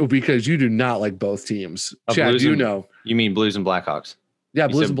for you because you do not like both teams. Chad, you mean Blues and Blackhawks? Yeah,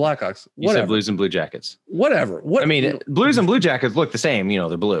 Blues and Blackhawks. You said Blues and Blue Jackets. Whatever. Blues and Blue Jackets look the same.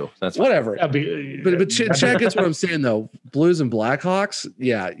 They're blue. That's whatever. But Chad gets what I'm saying though. Blues and Blackhawks.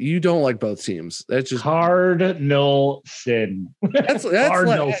 Yeah, you don't like both teams. That's just cardinal sin. That's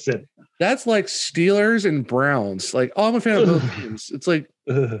cardinal sin. That's like Steelers and Browns. Like, I'm a fan of both teams. It's like,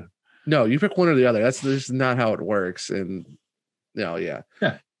 no, you pick one or the other. That's just not how it works. And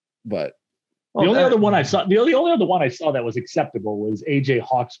but. The only other one I saw that was acceptable was AJ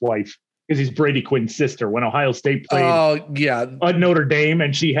Hawk's wife, because he's Brady Quinn's sister when Ohio State played at Notre Dame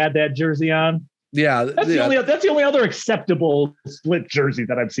and she had that jersey on. Yeah. That's the only other acceptable split jersey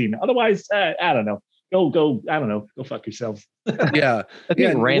that I've seen. Otherwise, I don't know. Go, I don't know. Go fuck yourselves. Yeah. I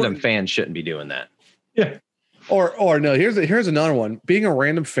think random fans shouldn't be doing that. Yeah. Or no, here's another one. Being a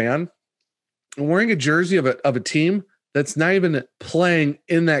random fan and wearing a jersey of a team that's not even playing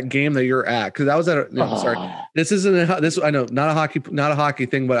in that game that you're at. Because I was at sorry, this isn't this. I know not a hockey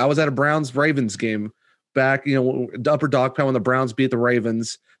thing, but I was at a Browns Ravens game back. The upper dog pound when the Browns beat the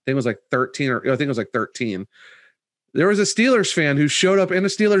Ravens. I think it was like 13. There was a Steelers fan who showed up in a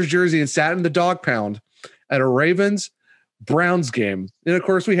Steelers jersey and sat in the dog pound at a Ravens Browns game, and of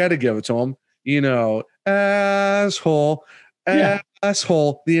course we had to give it to him. Asshole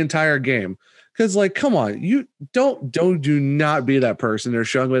the entire game. Because, come on, you do not be that person. They're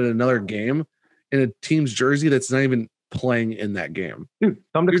showing up in another game in a team's jersey that's not even playing in that game. Dude,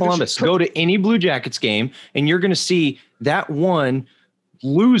 come to Columbus. Go to any Blue Jackets game, and you're going to see that one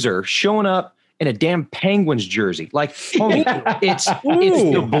loser showing up in a damn Penguins jersey. It's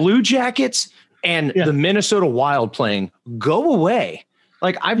the Blue Jackets and the Minnesota Wild playing. Go away.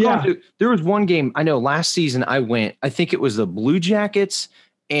 There was one game, I know last season I went, I think it was the Blue Jackets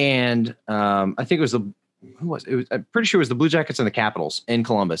and I think it was I'm pretty sure it was the Blue Jackets and the Capitals in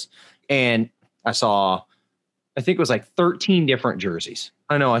Columbus. And I think it was 13 different jerseys.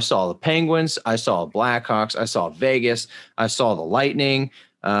 I know I saw the Penguins, I saw Blackhawks, I saw Vegas, I saw the Lightning.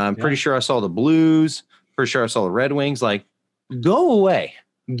 Pretty sure I saw the Blues. Pretty sure I saw the Red Wings. Go away.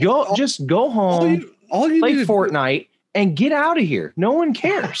 Just go home. All you play Fortnite and get out of here. No one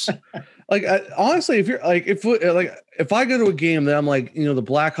cares. Honestly, if you're if I go to a game that I'm the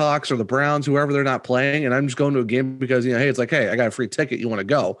Blackhawks or the Browns, whoever they're not playing, and I'm just going to a game because hey, it's hey, I got a free ticket. You want to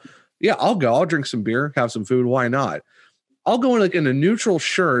go? Yeah, I'll go. I'll drink some beer, have some food. Why not? I'll go in a neutral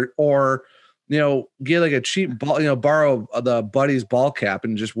shirt or get a cheap ball, borrow the buddy's ball cap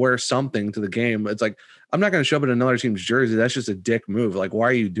and just wear something to the game. It's I'm not going to show up in another team's jersey. That's just a dick move. Why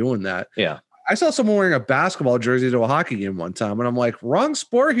are you doing that? Yeah. I saw someone wearing a basketball jersey to a hockey game one time, and I'm like, wrong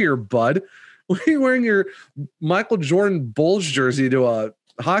sport here, bud. Why are you wearing your Michael Jordan Bulls jersey to a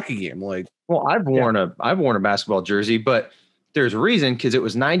hockey game? Like, well, I've worn a basketball jersey, but there's a reason, because it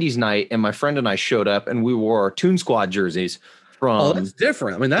was 90s night and my friend and I showed up and we wore our Toon Squad jerseys from. that's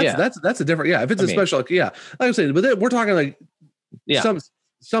different. I mean, that's a different. Yeah, if it's special, like I said, but we're talking like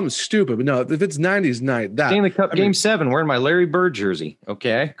something stupid. But no, if it's 90s night, that Stanley Cup Game 7, wearing my Larry Bird jersey.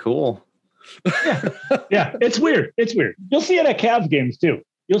 Okay, cool. Yeah, it's weird. It's weird. You'll see it at Cavs games too.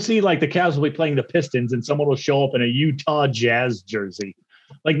 You'll see like the Cavs will be playing the Pistons and someone will show up in a Utah Jazz jersey.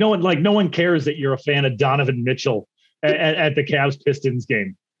 Like no one cares that you're a fan of Donovan Mitchell at the Cavs Pistons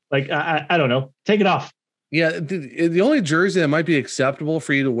game. Like, I don't know, take it off. Yeah. The only jersey that might be acceptable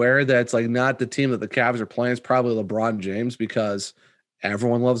for you to wear that's like not the team that the Cavs are playing is probably LeBron James, because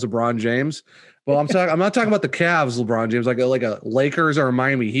everyone loves LeBron James. Well, I'm not talking about the Cavs, LeBron James, like a Lakers or a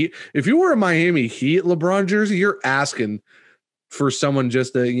Miami Heat. If you were a Miami Heat LeBron jersey, you're asking for someone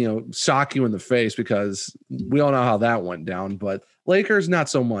just to, sock you in the face, because we all know how that went down. But Lakers, not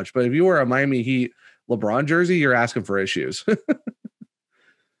so much. But if you wear a Miami Heat LeBron jersey, you're asking for issues.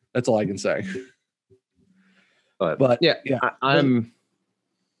 That's all I can say. But yeah. I'm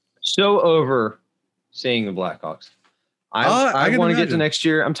so over seeing the Blackhawks. I want to get to next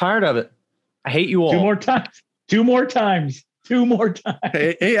year. I'm tired of it. I hate you all. Two more times.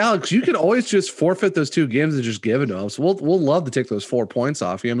 Hey, Alex, you can always just forfeit those 2 games and just give it to us. We'll love to take those 4 points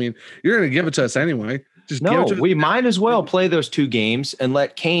off you. I mean, you're going to give it to us anyway. We might as well play those 2 games and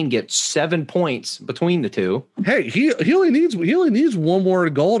let Kane get 7 points between the 2. Hey, he only needs one more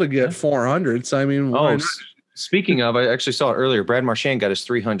goal to get 400. So I mean, speaking of, I actually saw it earlier. Brad Marchand got his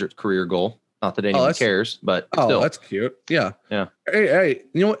 300th career goal. Not that anyone cares, but still. That's cute. Yeah. Hey,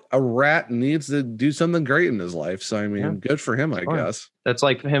 you know what? A rat needs to do something great in his life. So I mean, good for him, I guess. That's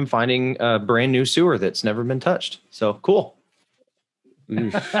like him finding a brand new sewer that's never been touched. So cool.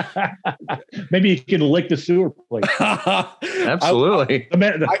 Maybe you can lick the sewer plate. Absolutely.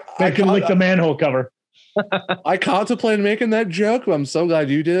 I can lick the manhole cover. I contemplated making that joke, but I'm so glad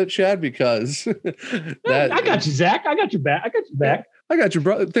you did it, Chad, because I got you, Zach. I got your back. I got your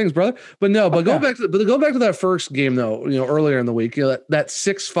brother. Thanks, brother. But no, but go back to that first game though. Earlier in the week, that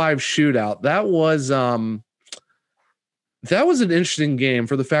 6-5 shootout. That was an interesting game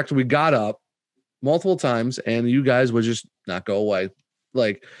for the fact that we got up multiple times and you guys would just not go away.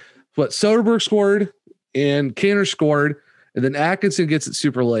 Like, what Soderbergh scored and Kaner scored, and then Atkinson gets it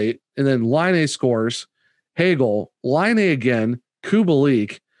super late, and then Laine scores, Hagel, Laine again,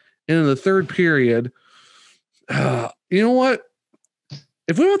 Kubalik, and in the third period, you know what?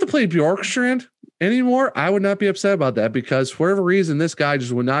 If we don't have to play Bjorkstrand anymore, I would not be upset about that, because for whatever reason, this guy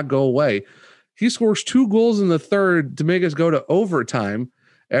just would not go away. He scores 2 goals in the third to make us go to overtime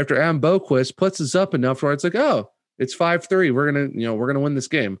after Adam Boquist puts us up enough where it's like, oh, it's 5-3. We're gonna win this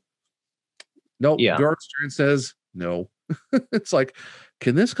game. Nope. Yeah. Bjorkstrand says no. It's like,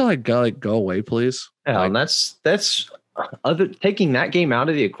 can this guy go away, please? Yeah, and that's taking that game out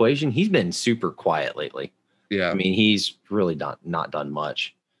of the equation. He's been super quiet lately. Yeah, I mean, he's really not done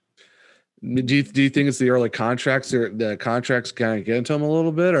much. Do you think it's the early contracts, or the contracts kind of get into him a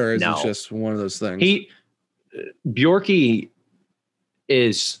little bit, or is it just one of those things? Bjorky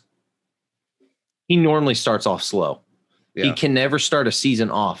he normally starts off slow. Yeah. He can never start a season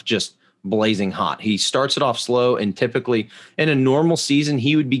off just blazing hot. He starts it off slow, and typically in a normal season,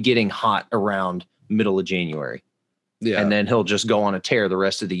 he would be getting hot around middle of January. Yeah. And then he'll just go on a tear the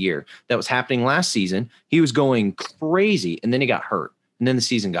rest of the year. That was happening last season. He was going crazy, and then he got hurt, and then the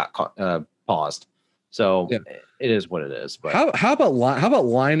season got paused. So it is what it is. But how about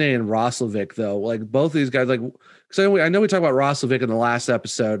Laine and Roslovic though? Like both these guys, like, because I know we talked about Roslovic in the last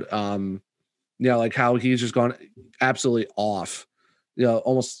episode. Like how he's just gone absolutely off.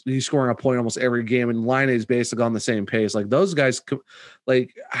 Almost he's scoring a point almost every game, and Laine is basically on the same pace. Like those guys,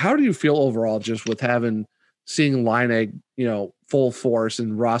 like, how do you feel overall just with seeing Laine, full force,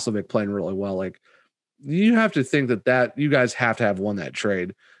 and Roslovic playing really well? Like, you have to think that you guys have to have won that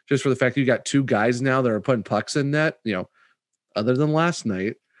trade just for the fact you got 2 guys now that are putting pucks in net. Other than last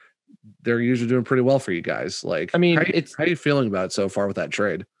night, they're usually doing pretty well for you guys. Like, I mean, how are you feeling about it so far with that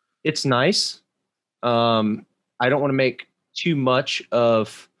trade? It's nice. I don't want to make too much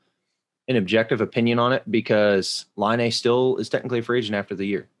of an objective opinion on it, because Laine still is technically a free agent after the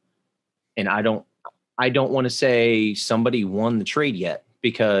year. And I don't want to say somebody won the trade yet,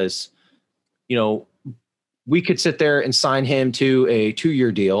 because, we could sit there and sign him to a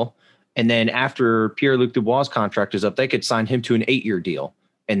 2-year deal. And then after Pierre-Luc Dubois' contract is up, they could sign him to an 8-year deal.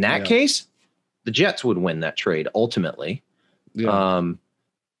 In that case, the Jets would win that trade ultimately. Yeah.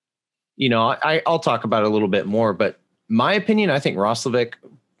 I'll talk about it a little bit more, but my opinion, I think Roslovic,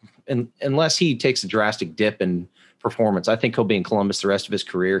 unless he takes a drastic dip in performance, I think he'll be in Columbus the rest of his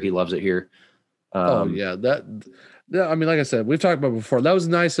career. He loves it here. I mean, like I said, we've talked about before. That was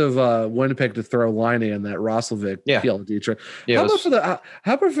nice of Winnipeg to throw Line in that Roslovic PLD trade. Yeah, how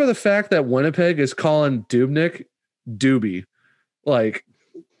about for the fact that Winnipeg is calling Dubnyk Doobie? Like,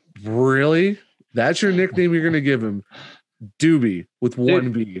 really? That's your nickname you're going to give him? Doobie with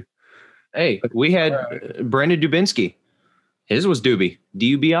one B. Hey, we had Brandon Dubinsky. His was Doobie,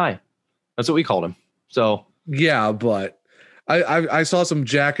 D-U-B-I. That's what we called him. So yeah, but I saw some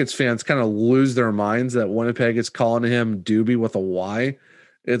Jackets fans kind of lose their minds that Winnipeg is calling him Doobie with a Y.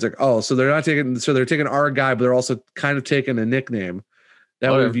 It's like, oh, so they're taking our guy, but they're also kind of taking a nickname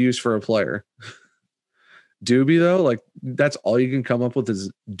that we've used for a player. Doobie, though, like that's all you can come up with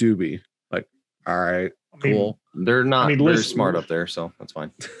is Doobie. Like, all right, cool. They're not very smart up there, so that's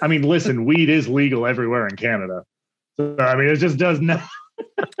fine. I mean, listen, weed is legal everywhere in Canada. So, I mean, it just does not.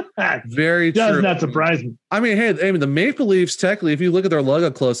 Does not surprise me. I mean, the Maple Leafs, technically, if you look at their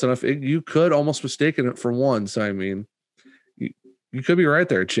logo close enough, you could almost mistaken it for one. So, I mean, you could be right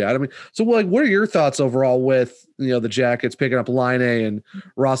there, Chad. I mean, so what are your thoughts overall with the Jackets picking up Line and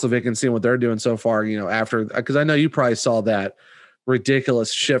Roslovic and seeing what they're doing so far? After, because I know you probably saw that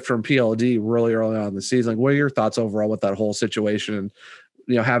ridiculous shift from PLD really early on in the season. Like, what are your thoughts overall with that whole situation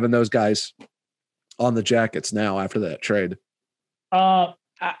and having those guys on the Jackets now after that trade? I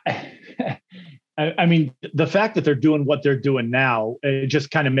mean, the fact that they're doing what they're doing now, it just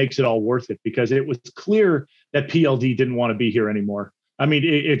kind of makes it all worth it, because it was clear that PLD didn't want to be here anymore. I mean,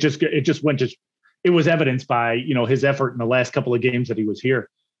 it was evidenced by, his effort in the last couple of games that he was here.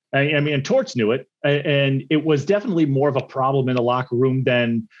 I mean, and Torts knew it, and it was definitely more of a problem in the locker room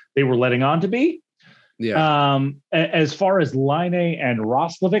than they were letting on to be. Yeah. As far as Line and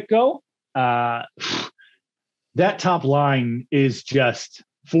Roslovic go, that top line is just,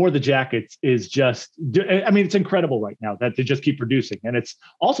 for the Jackets, it's incredible right now that they just keep producing. And it's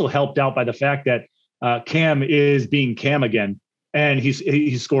also helped out by the fact that Cam is being Cam again, and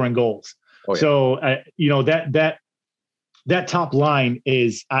he's scoring goals. Oh, yeah. So, that top line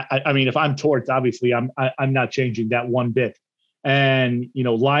is, I mean, if I'm Torts, obviously I'm not changing that one bit. And,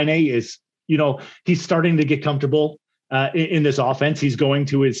 Line is, he's starting to get comfortable in this offense. He's going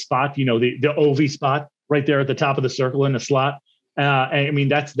to his spot, the OV spot right there at the top of the circle in the slot. I mean,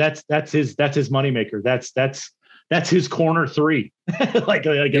 that's his moneymaker. That's his corner three. I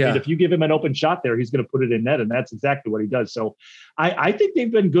mean, if you give him an open shot there, he's going to put it in net, and that's exactly what he does. So I think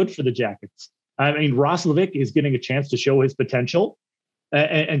they've been good for the Jackets. I mean, Roslovic is getting a chance to show his potential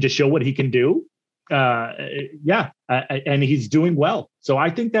and to show what he can do. And he's doing well. So I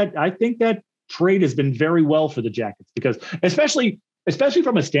think that trade has been very well for the Jackets, because especially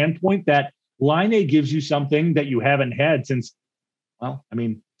from a standpoint that Line gives you something that you haven't had since, well, I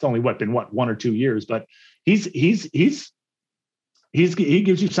mean, it's only been 1 or 2 years, but he gives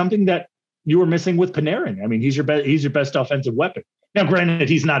you something that you were missing with Panarin. I mean, he's your best offensive weapon. Now, granted,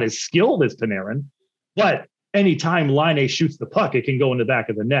 he's not as skilled as Panarin, but anytime Line shoots the puck, it can go in the back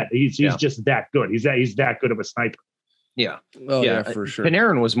of the net. He's just that good. He's that good of a sniper. Yeah. Oh, yeah, for sure.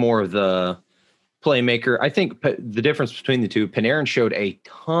 Panarin was more of the playmaker. I think the difference between the two, Panarin showed a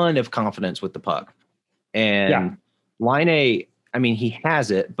ton of confidence with the puck. And Line, I mean, he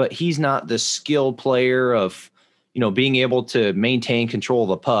has it, but he's not the skilled player of, being able to maintain control of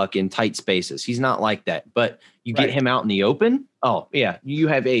the puck in tight spaces. He's not like that. But you get him out in the open, oh, yeah, you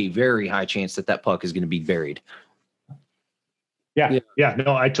have a very high chance that puck is going to be buried. Yeah.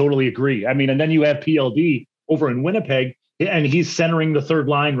 No, I totally agree. I mean, and then you have PLD over in Winnipeg, and he's centering the third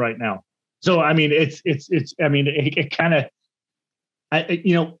line right now. So, I mean, it kind of,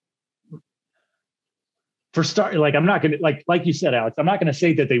 for start, like, I'm not going to, like you said, Alex, I'm not going to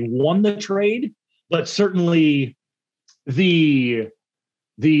say that they won the trade, but certainly from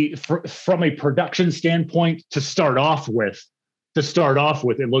a production standpoint to start off with,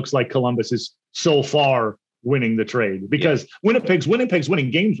 it looks like Columbus is so far winning the trade, because Winnipeg's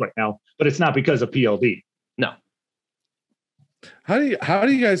winning games right now, but it's not because of PLD. No. How do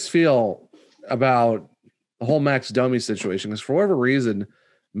you guys feel about the whole Max Domi situation? Because for whatever reason,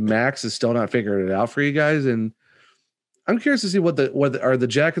 Max is still not figuring it out for you guys, and I'm curious to see what are the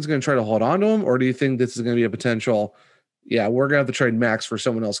Jackets going to try to hold on to him, or do you think this is going to be a potential? Yeah, we're going to have to trade Max for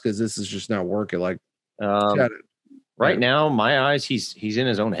someone else because this is just not working. Like, right now, my eyes, he's in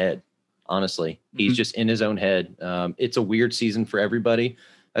his own head. Honestly, he's just in his own head. It's a weird season for everybody.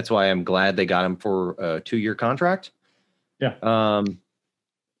 That's why I'm glad they got him for a 2-year contract. Yeah.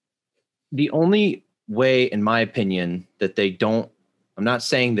 The only way, in my opinion, that they don't, I'm not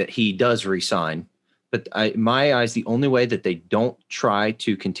saying that he does resign, but in my eyes, the only way that they don't try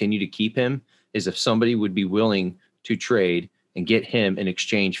to continue to keep him is if somebody would be willing to trade and get him in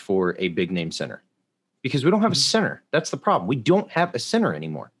exchange for a big name center, because we don't have a center. That's the problem. We don't have a center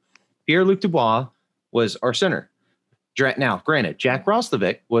anymore. Pierre-Luc Dubois was our center. Now, granted, Jack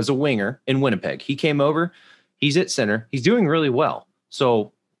Roslovic was a winger in Winnipeg. He came over. He's at center. He's doing really well.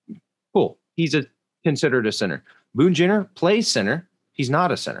 So cool. He's considered a center. Boone Jenner plays center. He's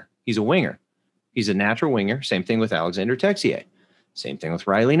not a center. He's a winger. He's a natural winger. Same thing with Alexander Texier. Same thing with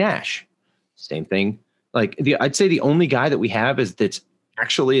Riley Nash. Same thing. I'd say the only guy that we have that's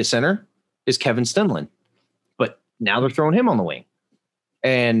actually a center is Kevin Stenlund. But now they're throwing him on the wing.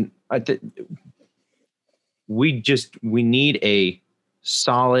 And we need a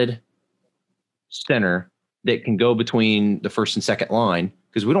solid center that can go between the first and second line,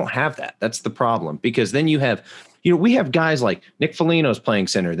 because we don't have that. That's the problem. Because then you have, we have guys like Nick Foligno's playing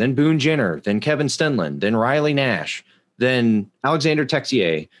center, then Boone Jenner, then Kevin Stenlund, then Riley Nash, then Alexander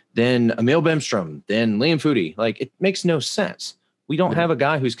Texier, then Emil Bemstrom, then Liam Foudy. It makes no sense. We don't have a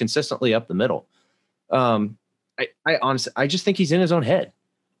guy who's consistently up the middle. I honestly, I just think he's in his own head,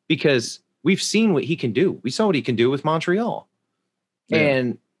 because we've seen what he can do. We saw what he can do with Montreal,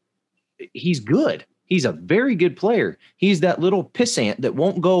 and he's good. He's a very good player. He's that little pissant that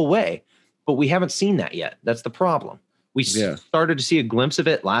won't go away, but we haven't seen that yet. That's the problem. We started to see a glimpse of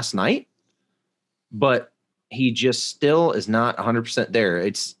it last night, but he just still is not 100% there.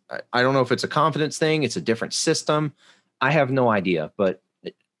 I don't know if it's a confidence thing. It's a different system. I have no idea, but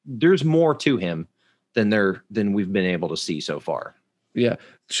there's more to him than we've been able to see so far. Yeah.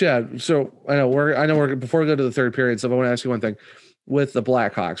 Chad, so I know we're before we go to the third period, so I want to ask you one thing with the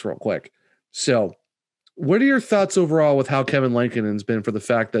Blackhawks real quick. So what are your thoughts overall with how Kevin Lankinen's been, for the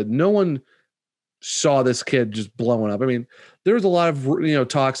fact that no one saw this kid just blowing up? I mean, there was a lot of,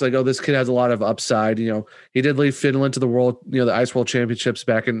 talks like, oh, this kid has a lot of upside. He did lead Finland to the world, the Ice World Championships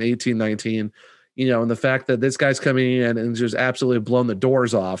back in 1819, and the fact that this guy's coming in and just absolutely blown the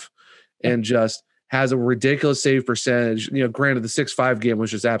doors off and just has a ridiculous save percentage. Granted, the 6-5 game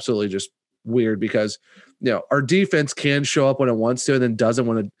was just absolutely just weird, because our defense can show up when it wants to and then doesn't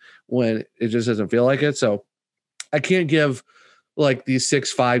when it just doesn't feel like it. So I can't give these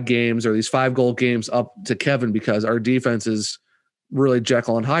 6-5 games or these 5-goal games up to Kevin, because our defense is really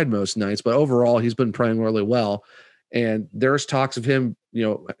Jekyll and Hyde most nights. But overall, he's been playing really well. And there's talks of him,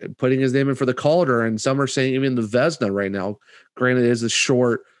 putting his name in for the Calder, and some are saying even the Vezina right now. Granted, it is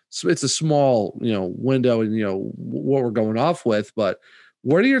it's a small, window and, what we're going off with. But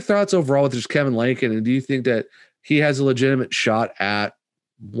what are your thoughts overall with just Kevin Lankinen? And do you think that he has a legitimate shot at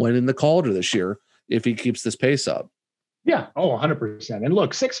winning the Calder this year if he keeps this pace up? Yeah. 100%. And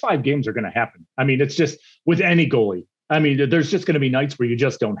look, 6-5 games are going to happen. I mean, it's just with any goalie. I mean, there's just going to be nights where you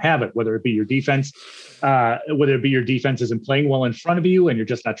just don't have it, whether it be your defense, isn't playing well in front of you and you're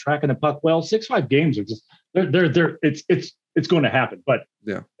just not tracking the puck well. 6-5 games are just, it's going to happen. But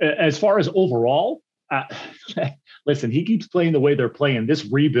as far as overall, listen, he keeps playing the way they're playing. This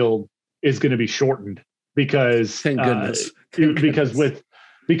rebuild is going to be shortened because, thank goodness. Because with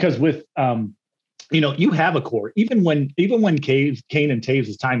you have a core, even when Kane and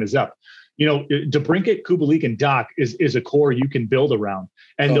Taves' time is up. DeBrincat, Kubalik, and Doc is a core you can build around.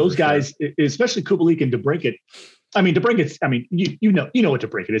 And those guys, especially Kubalik and DeBrincat. I mean, DeBrincat's. I mean, you know what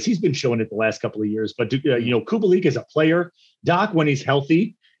DeBrincat is. He's been showing it the last couple of years. But Kubalik is a player. Doc, when he's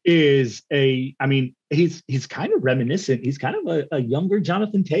healthy, is a. I mean, he's kind of reminiscent. He's kind of a younger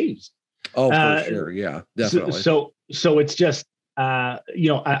Jonathan Taves. Oh, for sure, yeah, definitely. So it's just, I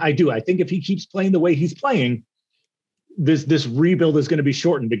think if he keeps playing the way he's playing, this rebuild is going to be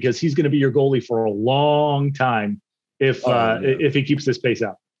shortened, because he's going to be your goalie for a long time if he keeps this pace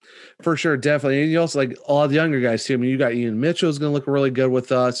out. For sure, definitely. And you also all the younger guys too. I mean, you got Ian Mitchell's going to look really good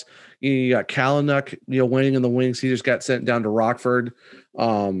with us. You got Kalynuk, waiting in the wings. He just got sent down to Rockford,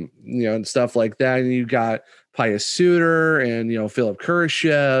 and stuff like that. And you got Pius Suter and Philip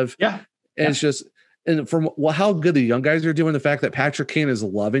Kurashev. Yeah, and it's just. And from how good the young guys are doing, the fact that Patrick Kane is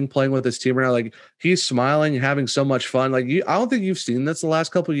loving playing with his team right now, he's smiling and having so much fun. I don't think you've seen this the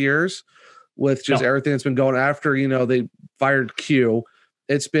last couple of years with just everything that's been going after, they fired Q.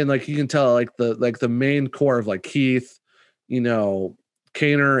 It's been you can tell the main core of Keith, Kaner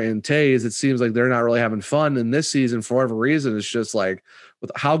and Tays, it seems like they're not really having fun. And this season, for whatever reason, it's just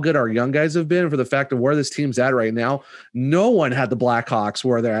with how good our young guys have been, for the fact of where this team's at right now. No one had the Blackhawks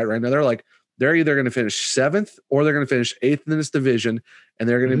where they're at right now. They're either going to finish 7th or they're going to finish 8th in this division, and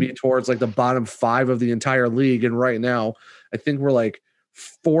they're going to be towards the bottom 5 of the entire league. And right now, I think we're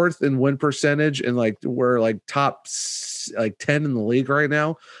 4th in win percentage, and we're top like 10 in the league right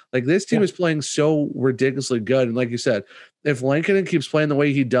now. Like this team is playing so ridiculously good. And like you said, if Lincoln keeps playing the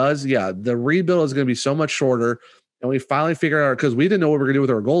way he does, the rebuild is going to be so much shorter. And we finally figured out, because we didn't know what we were going to do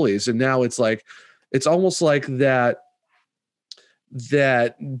with our goalies. And now it's like, it's almost like that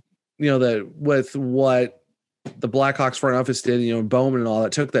with what the Blackhawks front office did, Bowman and all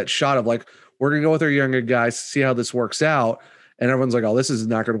that, took that shot of like, we're going to go with our younger guys, see how this works out. And everyone's like, oh, this is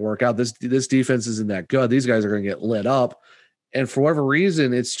not going to work out. This defense isn't that good. These guys are going to get lit up. And for whatever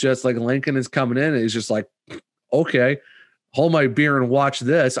reason, it's just like Lincoln is coming in and he's just like, okay, hold my beer and watch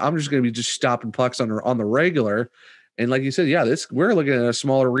this. I'm just going to be just stopping pucks on the regular. And like you said, we're looking at a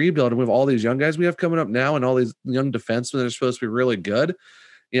smaller rebuild, and with all these young guys we have coming up now and all these young defensemen that are supposed to be really good,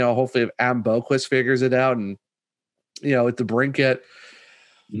 hopefully if Adam Boquist figures it out and, at the Brinkett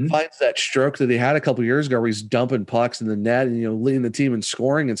finds that stroke that he had a couple years ago where he's dumping pucks in the net and, leading the team in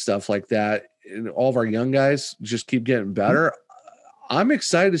scoring and stuff like that. And all of our young guys just keep getting better. I'm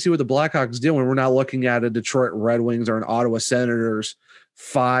excited to see what the Blackhawks do when we're not looking at a Detroit Red Wings or an Ottawa Senators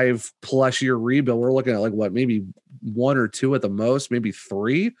 5+ year rebuild. We're looking at maybe 1 or 2 at the most, maybe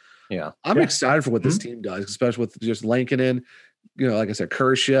 3. Yeah. I'm excited for what this team does, especially with just Lankinen, like I said,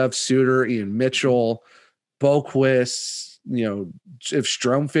 Khrushchev, Suter, Ian Mitchell, Boquist, if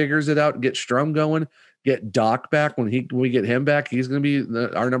Strome figures it out, get Strome going, get Doc back when we get him back, he's going to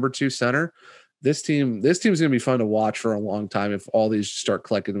be our number 2 center. This team's going to be fun to watch for a long time if all these start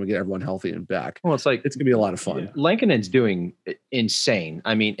clicking and we get everyone healthy and back. Well, it's going to be a lot of fun. Lankinen's doing insane.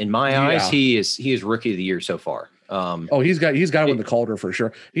 I mean, in my eyes, he is rookie of the year so far. He's got to win the Calder for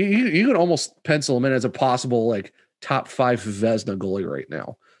sure. You could almost pencil him in as a possible top 5 Vezina goalie right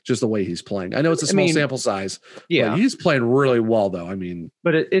now, just the way he's playing. I know it's a small sample size. Yeah, he's playing really well though. I mean,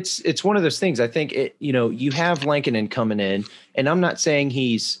 but it's one of those things. I think you have Lankinen coming in, and I'm not saying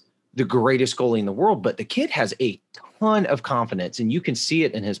he's the greatest goalie in the world, but the kid has a ton of confidence, and you can see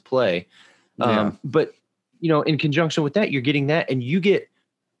it in his play. But in conjunction with that, you're getting that, and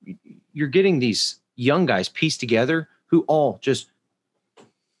you're getting these young guys pieced together who all just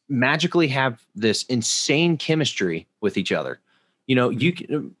magically have this insane chemistry with each other.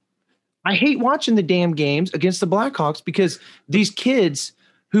 I hate watching the damn games against the Blackhawks because these kids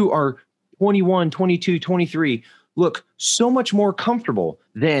who are 21, 22, 23 look so much more comfortable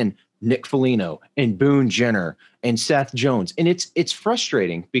than Nick Foligno and Boone Jenner and Seth Jones. And it's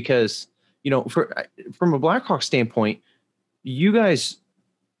frustrating because, from a Blackhawks standpoint, you guys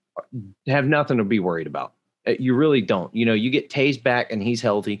have nothing to be worried about. You really don't. You get Taze back and he's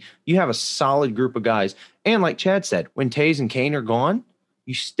healthy. You have a solid group of guys. And like Chad said, when Taze and Kane are gone,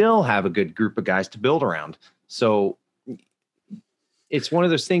 you still have a good group of guys to build around. So it's one of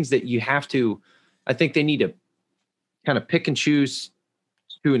those things that you have to, I think they need to kind of pick and choose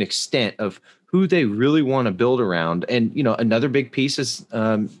to an extent of who they really want to build around. And, another big piece is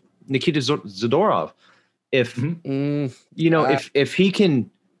Nikita Zadorov. If he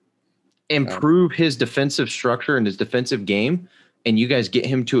can improve his defensive structure and his defensive game, and you guys get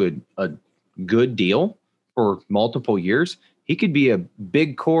him to a good deal for multiple years, he could be a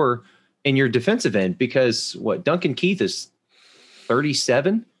big core in your defensive end because Duncan Keith is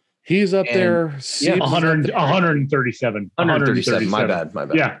 37. He's up there. 137. 137. My bad.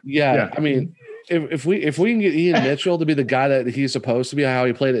 Yeah. I mean, if we can get Ian Mitchell to be the guy that he's supposed to be, how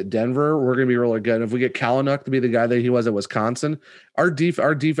he played at Denver, we're going to be really good. And if we get Kalynuk to be the guy that he was at Wisconsin, our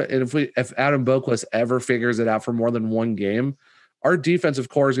defense, and if Adam Boquist ever figures it out for more than one game, our defensive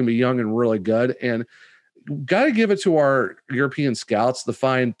core is going to be young and really good. And got to give it to our European scouts to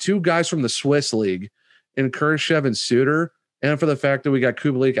find 2 guys from the Swiss league in Khrushchev and Suter. And for the fact that we got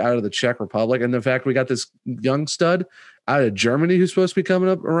Kubalik out of the Czech Republic, and the fact we got this young stud out of Germany who's supposed to be coming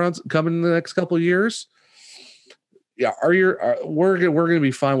in the next couple of years. Yeah, we're going to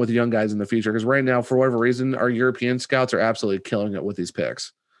be fine with young guys in the future because right now, for whatever reason, our European scouts are absolutely killing it with these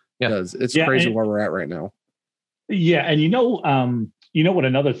picks. Because it's crazy where we're at right now. Yeah, and what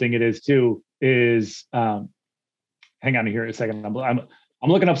another thing it is too is hang on here a second. I'm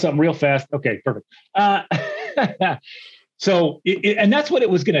looking up something real fast. Okay, perfect. So, and that's what it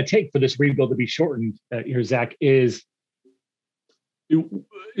was going to take for this rebuild to be shortened here, Zach, is you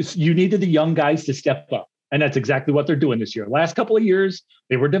needed the young guys to step up. And that's exactly what they're doing this year. Last couple of years,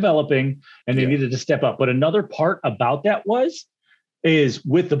 they were developing and they needed to step up. But another part about that is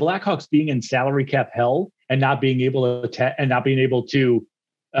with the Blackhawks being in salary cap hell and not being able to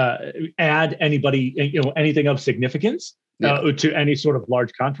add anybody, anything of significance to any sort of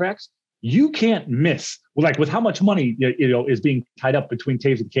large contracts. You can't miss, with how much money is being tied up between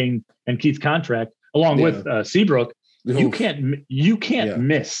Taves and Kane and Keith's contract, along with Seabrook. You can't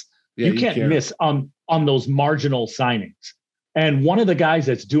miss You can't miss on those marginal signings. And one of the guys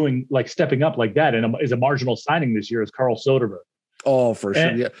that's doing like stepping up like that and is a marginal signing this year is Carl Soderberg. Oh, for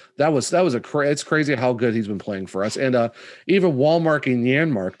sure. Yeah, that was it's crazy how good he's been playing for us. And even Walmart and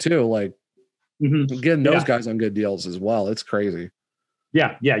Yanmark too, like getting those guys on good deals as well. It's crazy.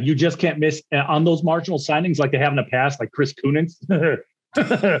 Yeah. You just can't miss on those marginal signings like they have in the past, like Chris Kunitz.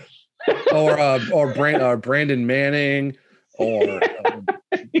 or Brandon Manning or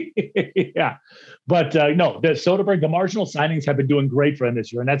yeah. But no, the Soderberg, the marginal signings have been doing great for him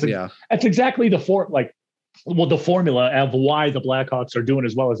this year. And that's exactly the formula of why the Blackhawks are doing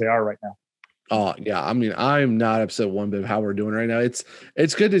as well as they are right now. Oh yeah, I mean, I'm not upset one bit of how we're doing right now. It's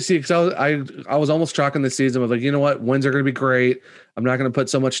good to see because I was almost chalking the season with like, you know what, wins are going to be great. I'm not going to put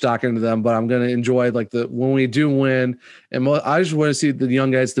so much stock into them, but I'm going to enjoy like when we do win. And I just want to see the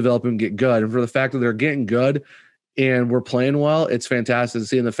young guys develop and get good. And for the fact that they're getting good and we're playing well, it's fantastic to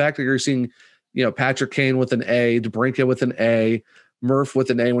see. And the fact that you're seeing, Patrick Kane with an A, DeBrincat with an A, Murph with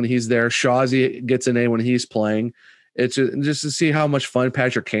an A when he's there, Shawzy gets an A when he's playing. It's just to see how much fun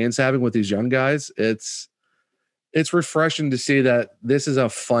Patrick Kane's having with these young guys. It's refreshing to see that this is a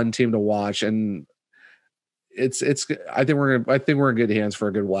fun team to watch, and I think we're in good hands for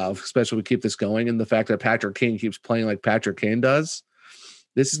a good while, especially if we keep this going. And the fact that Patrick Kane keeps playing like Patrick Kane does,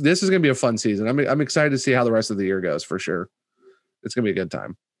 this is going to be a fun season. I'm excited to see how the rest of the year goes for sure. It's going to be a good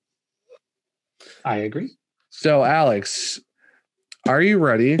time. I agree. So, Alex, are you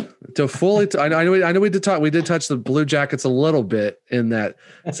ready to fully? I know we did talk. We did touch the Blue Jackets a little bit in that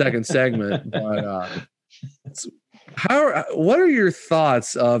second segment, but what are your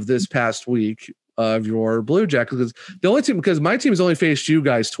thoughts of this past week of your Blue Jackets? Because my team has only faced you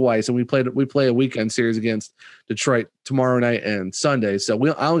guys twice, and we play a weekend series against Detroit tomorrow night and Sunday. So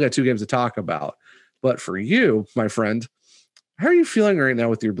I only got 2 games to talk about. But for you, my friend, how are you feeling right now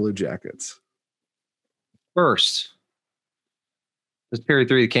with your Blue Jackets? First, this is Period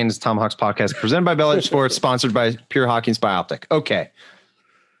 3 of the Cannons and Tomahawks podcast, presented by Belly Sports, sponsored by Pure Hockey and Spy Optic. Okay.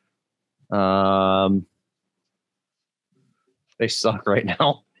 They suck right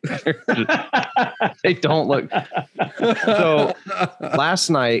now. They don't look. So last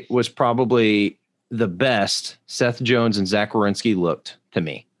night was probably the best Seth Jones and Zach Werenski looked to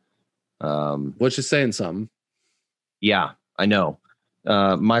me. Which is saying something. Yeah, I know.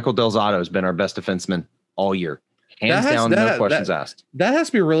 Michael Del Zotto has been our best defenseman all year. Hands down, no questions asked. That has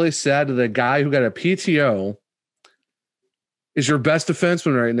to be really sad to the guy who got a PTO is your best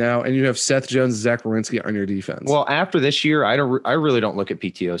defenseman right now, and you have Seth Jones and Zach Werenski on your defense. Well, after this year, I really don't look at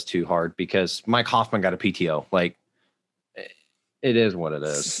PTOs too hard because Mike Hoffman got a PTO. Like, it is what it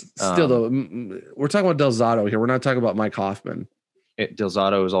is. Still, though, we're talking about Del Zotto here. We're not talking about Mike Hoffman. Del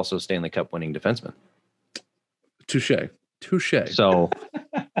Zotto is also a Stanley Cup winning defenseman. Touche. So,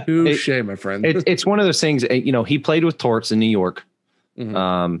 my friend. It's one of those things. He played with Torts in New York,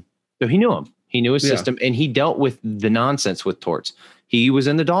 so he knew him. He knew his system, and he dealt with the nonsense with Torts. He was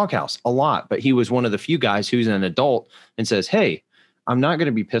in the doghouse a lot, but he was one of the few guys who's an adult and says, "Hey, I'm not going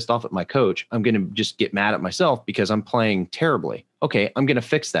to be pissed off at my coach. I'm going to just get mad at myself because I'm playing terribly. Okay, I'm going to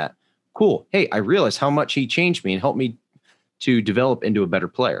fix that. Cool. Hey, I realized how much he changed me and helped me to develop into a better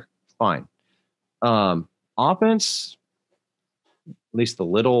player. Fine. Offense." At least the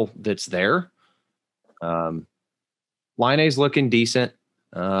little that's there. Line A's looking decent.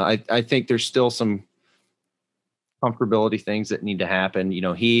 I think there's still some comfortability things that need to happen.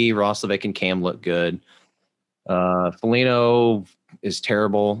 Roslovic and Cam look good. Foligno is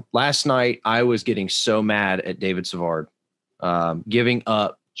terrible. Last night, I was getting so mad at David Savard, giving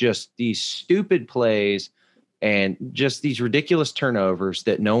up just these stupid plays and just these ridiculous turnovers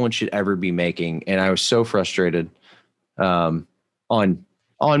that no one should ever be making. And I was so frustrated.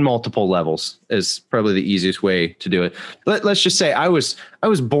 On multiple levels is probably the easiest way to do it. But let's just say I was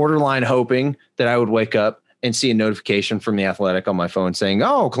borderline hoping that I would wake up and see a notification from The Athletic on my phone saying,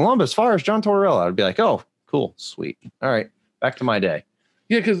 "Oh, Columbus fires John Tortorella." I'd be like, "Oh, cool, sweet. All right, back to my day."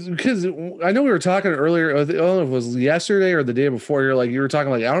 Yeah, because I know we were talking earlier. I don't know if it was yesterday or the day before. You were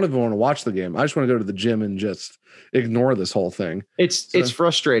talking like, I don't even want to watch the game. I just want to go to the gym and just ignore this whole thing. It's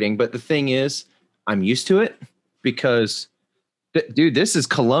frustrating, but the thing is, I'm used to it because. Dude, this is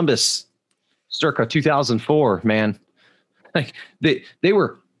Columbus circa 2004, man. Like they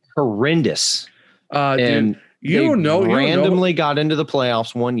were horrendous. And randomly got into the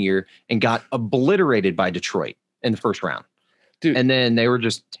playoffs one year and got obliterated by Detroit in the first round. Dude, and then they were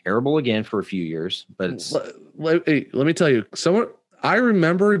just terrible again for a few years. But let me tell you, I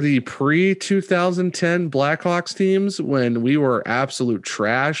remember the pre-2010 Blackhawks teams when we were absolute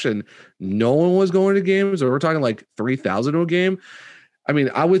trash and no one was going to games, or we're talking like 3,000 a game. I mean,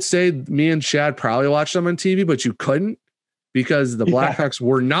 I would say me and Chad probably watched them on TV, but you couldn't because the Blackhawks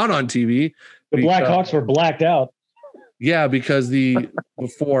were not on TV. The Blackhawks were blacked out. Yeah, because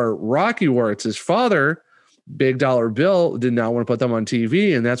before Rocky Wirtz, his father, Big Dollar Bill, did not want to put them on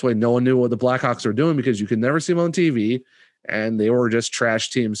TV, and that's why no one knew what the Blackhawks were doing because you could never see them on TV, and they were just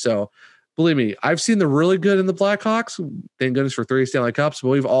trash teams. So believe me, I've seen the really good in the Blackhawks. Thank goodness for 3 Stanley Cups, but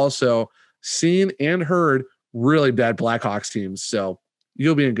we've also seen and heard really bad Blackhawks teams. So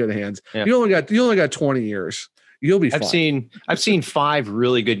you'll be in good hands. Yeah. You only got 20 years. You'll be fine. I've seen 5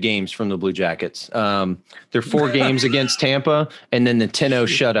 really good games from the Blue Jackets. They're 4 games against Tampa and then the 10-0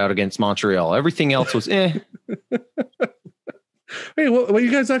 shutout against Montreal. Everything else was Hey, what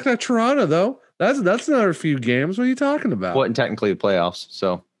you guys talking about Toronto though? That's another few games. What are you talking about? Wasn't technically the playoffs.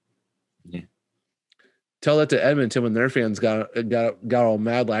 So yeah. Tell that to Edmonton when their fans got all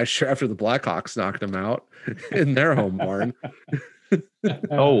mad last year after the Blackhawks knocked them out in their home barn.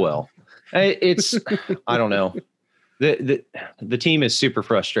 Oh well. It's I don't know. The team is super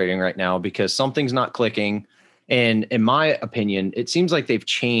frustrating right now because something's not clicking. And in my opinion, it seems like they've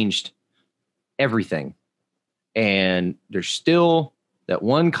changed everything. And there's still that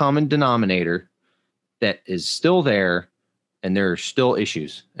one common denominator that is still there, and there are still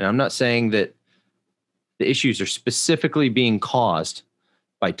issues. And I'm not saying that the issues are specifically being caused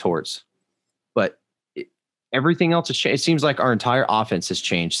by Torts, but everything else has changed. It seems like our entire offense has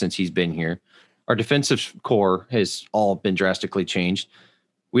changed since he's been here. Our defensive core has all been drastically changed.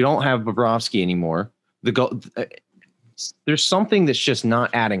 We don't have Bobrovsky anymore. There's something that's just not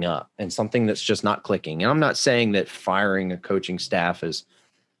adding up and something that's just not clicking. And I'm not saying that firing a coaching staff is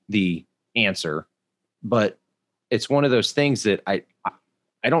the answer, but it's one of those things that I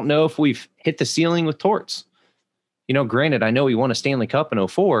don't know if we've hit the ceiling with Torts. You know, granted, I know he won a Stanley Cup in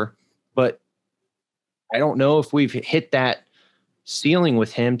 2004, but I don't know if we've hit that ceiling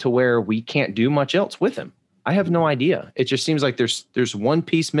with him to where we can't do much else with him. I have no idea. It just seems like there's one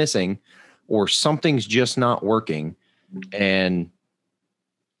piece missing or something's just not working. And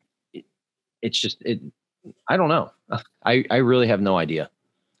I don't know. I really have no idea.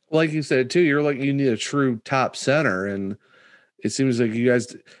 Like you said too, you need a true top center. And it seems like you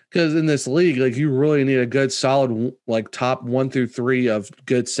guys, because in this league, like you really need a good solid, like top 1 through 3 of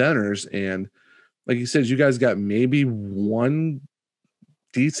good centers. And like you said, you guys got maybe one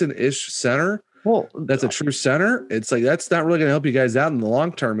decent-ish center. Well, that's a true center. It's like that's not really going to help you guys out in the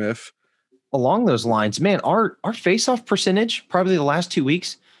long term. If along those lines, man, our face-off percentage probably the last 2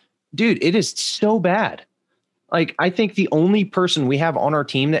 weeks, dude, it is so bad. Like I think the only person we have on our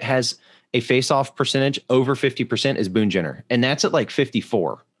team that has a face-off percentage over 50% is Boone Jenner, and that's at like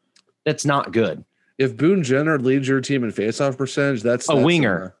 54. That's not good. If Boone Jenner leads your team in face-off percentage, that's a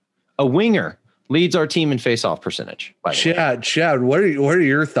winger. A winger leads our team in face-off percentage. Chad, what are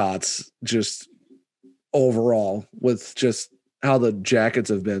your thoughts just overall with just how the Jackets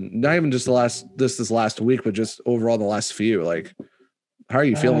have been? Not even just this last week, but just overall the last few. Like, how are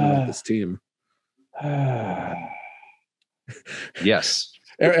you feeling about this team? Yes.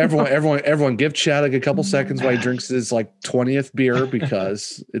 Everyone, give Chad like a couple seconds while he drinks his like 20th beer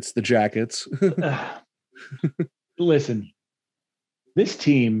because it's the Jackets. Listen, this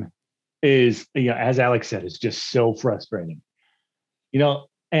team is, as Alex said, it's just so frustrating,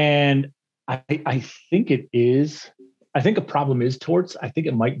 and I think it is. I think a problem is Torts. I think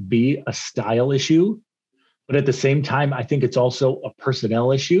it might be a style issue, but at the same time, I think it's also a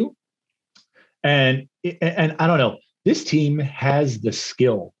personnel issue. And I don't know. This team has the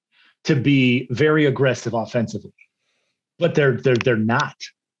skill to be very aggressive offensively, but they're not.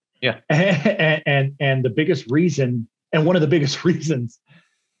 Yeah. And the biggest reason, and one of the biggest reasons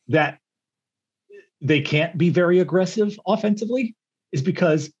that they can't be very aggressive offensively is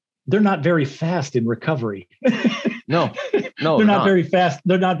because they're not very fast in recovery. No, they're not very fast.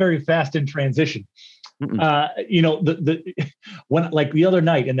 They're not very fast in transition. When like the other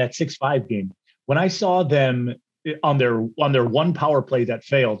night in that 6-5 game, when I saw them on their one power play that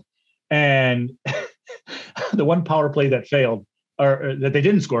failed, and the one power play that failed or that they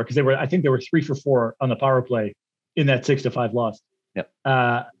didn't score because I think they were 3 for 4 on the power play in that 6-5 loss. Yep.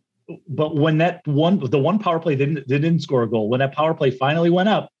 But when the one power play they didn't score a goal, when that power play finally went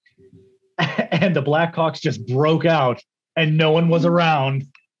up, and the Blackhawks just broke out, and no one was around.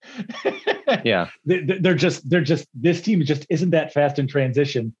 Yeah, they're just this team just isn't that fast in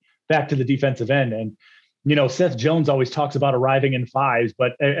transition back to the defensive end. And Seth Jones always talks about arriving in 5s,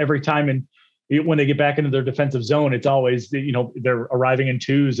 but every time when they get back into their defensive zone, it's always they're arriving in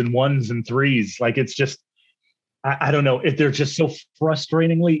 2s and 1s and 3s. Like it's just I don't know if they're just so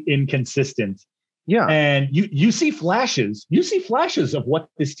frustratingly inconsistent. Yeah. And you see flashes. You see flashes of what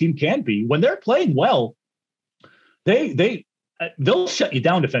this team can be when they're playing well. They'll shut you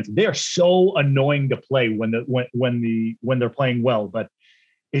down defensively. They are so annoying to play when they're playing well. But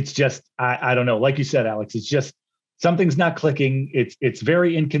it's just I don't know. Like you said, Alex, it's just something's not clicking. It's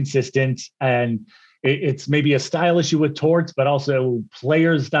very inconsistent, and it's maybe a style issue with Torts, but also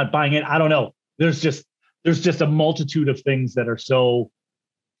players not buying it. I don't know. There's just a multitude of things that are so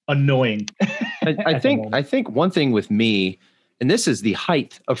annoying. I think one thing with me, and this is the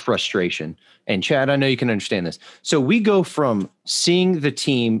height of frustration, and Chad, I know you can understand this. So we go from seeing the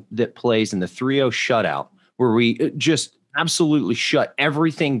team that plays in the 3-0 shutout, where we just absolutely shut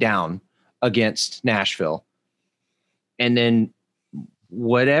everything down against Nashville, and then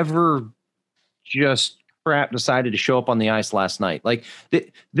whatever just crap decided to show up on the ice last night. Like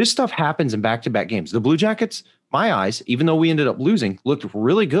this stuff happens in back-to-back games. The Blue Jackets, my eyes, even though we ended up losing, looked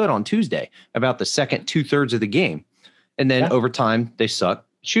really good on Tuesday about the second 2/3 of the game. And then overtime, they suck.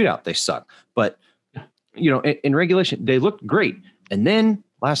 Shootout, they suck. But, in regulation, they looked great. And then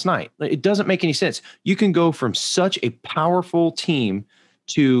last night, it doesn't make any sense. You can go from such a powerful team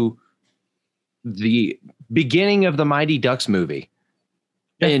to the beginning of the Mighty Ducks movie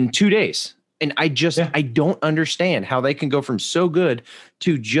in 2 days. And I don't understand how they can go from so good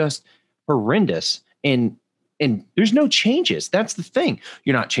to just horrendous. And there's no changes. That's the thing.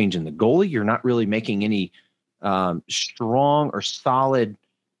 You're not changing the goalie. You're not really making any strong or solid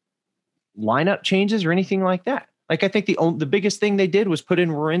lineup changes or anything like that. Like I think the biggest thing they did was put in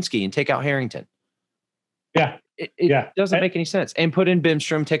Werenski and take out Harrington. Yeah. It doesn't make any sense. And put in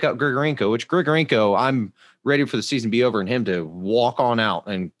Bemstrom, take out Grigorenko, which Grigorenko, I'm ready for the season to be over and him to walk on out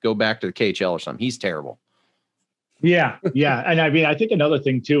and go back to the KHL or something. He's terrible. Yeah. And I mean, I think another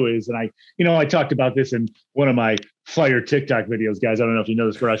thing too is, and I talked about this in one of my fire TikTok videos, guys. I don't know if you know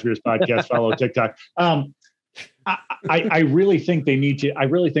this Garage Beers podcast, follow TikTok. I really think I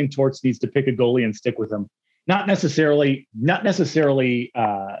really think Torts needs to pick a goalie and stick with him. Not necessarily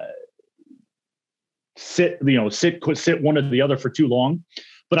sit one or the other for too long.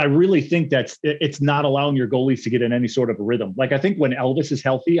 But I really think it's not allowing your goalies to get in any sort of a rhythm. Like I think when Elvis is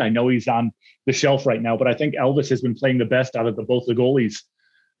healthy, I know he's on the shelf right now, but I think Elvis has been playing the best out of both the goalies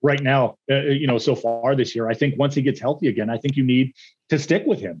right now, so far this year. I think once he gets healthy again, I think you need to stick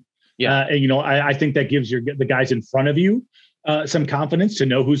with him. Yeah. I think that gives the guys in front of you some confidence to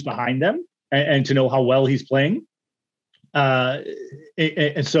know who's behind them and to know how well he's playing.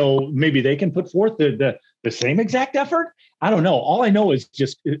 And so maybe they can put forth the same exact effort. I don't know. All I know is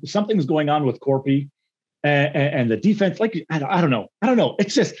just something's going on with Corpy and the defense. Like, I don't know.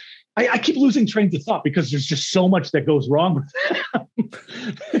 It's just, I keep losing trains of thought because there's just so much that goes wrong with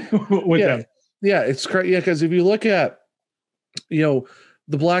them. Yeah. It's crazy. Yeah. Cause if you look at,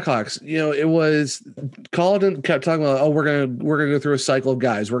 the Blackhawks, it was Colin kept talking about, we're going to go through a cycle of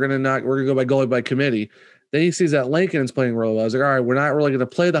guys. We're going to go by goalie by committee. Then he sees that Lincoln's playing really well. I was like, all right, we're not really going to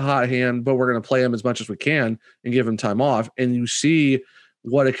play the hot hand, but we're going to play him as much as we can and give him time off. And you see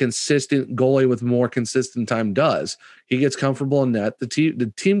what a consistent goalie with more consistent time does. He gets comfortable in net.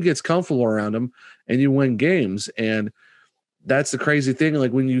 The team gets comfortable around him, and you win games. And that's the crazy thing.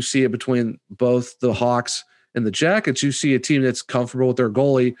 Like when you see it between both the Hawks and the Jackets, you see a team that's comfortable with their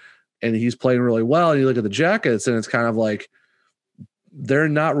goalie, and he's playing really well. And you look at the Jackets, and it's kind of like, they're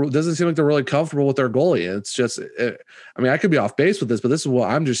not, doesn't seem like they're really comfortable with their goalie. It's just, I could be off base with this, but this is what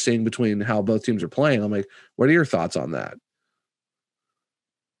I'm just seeing between how both teams are playing. I'm like, what are your thoughts on that?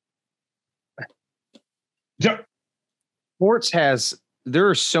 Sports there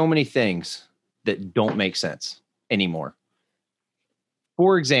are so many things that don't make sense anymore.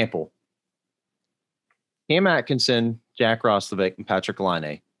 For example, Cam Atkinson, Jack Roslovic, and Patrick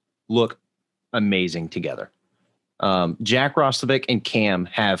Laine look amazing together. Jack Roslovic and Cam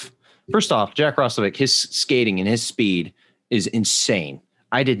first off, Jack Roslovic, his skating and his speed is insane.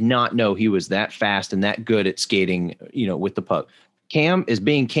 I did not know he was that fast and that good at skating, with the puck. Cam is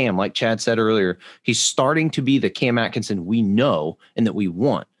being Cam, like Chad said earlier. He's starting to be the Cam Atkinson we know and that we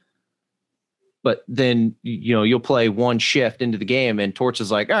want. But then, you'll play one shift into the game and Torch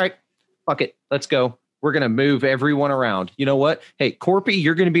is like, all right, fuck it, let's go. We're going to move everyone around. You know what? Hey, Corpy,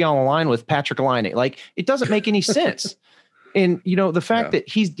 you're going to be on the line with Patrick Laine. Like, it doesn't make any sense. And, the fact that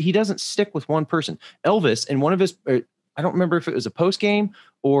he doesn't stick with one person. Elvis, in one of his, I don't remember if it was a post game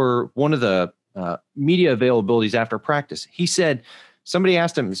or one of the media availabilities after practice, he said, somebody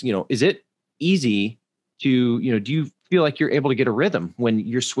asked him, is it easy to, do you feel like you're able to get a rhythm when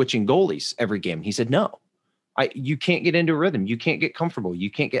you're switching goalies every game? He said, no. You can't get into a rhythm. You can't get comfortable.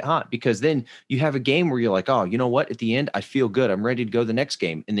 You can't get hot because then you have a game where you're like, oh, you know what? At the end, I feel good. I'm ready to go the next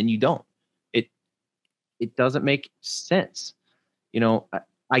game. And then you don't. it doesn't make sense.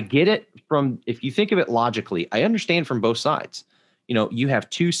 I get it if you think of it logically, I understand from both sides. You have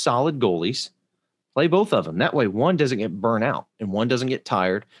two solid goalies, play both of them. That way one doesn't get burnt out and one doesn't get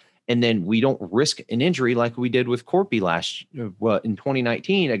tired. And then we don't risk an injury like we did with Corpy in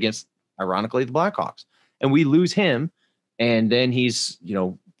 2019 against, ironically, the Blackhawks. And we lose him. And then he's,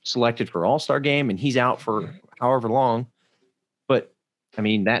 selected for All-Star game and he's out for however long. But I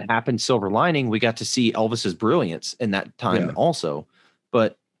mean, that happened. Silver lining. We got to see Elvis's brilliance in that time also.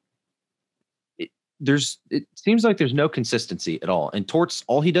 But it seems like there's no consistency at all. And Torts,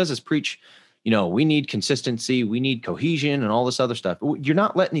 all he does is preach, we need consistency, we need cohesion and all this other stuff. You're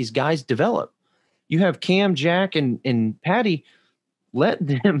not letting these guys develop. You have Cam, Jack, and Patty. Let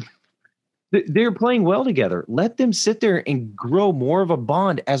them, they're playing well together. Let them sit there and grow more of a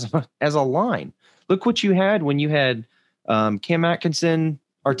bond as a line. Look what you had when you had Cam Atkinson,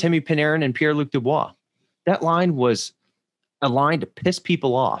 Artemi Panarin, and Pierre-Luc Dubois. That line was a line to piss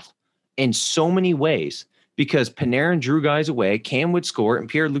people off in so many ways because Panarin drew guys away, Cam would score, and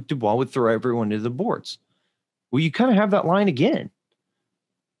Pierre-Luc Dubois would throw everyone to the boards. Well, you kind of have that line again.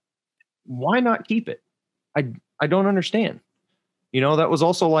 Why not keep it? I don't understand. That was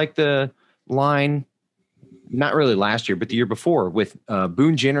also like the line, not really last year, but the year before with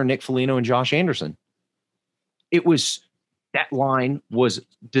Boone Jenner, Nick Foligno, and Josh Anderson. That line was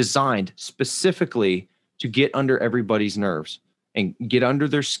designed specifically to get under everybody's nerves and get under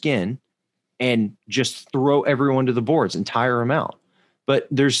their skin and just throw everyone to the boards and tire them out. But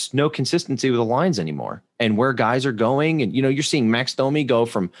there's no consistency with the lines anymore and where guys are going. And, you're seeing Max Domi go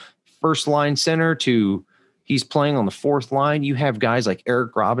from first line center to he's playing on the fourth line. You have guys like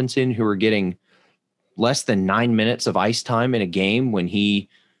Eric Robinson who are getting less than 9 minutes of ice time in a game when he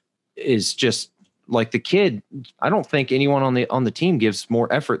is just like the kid. I don't think anyone on the team gives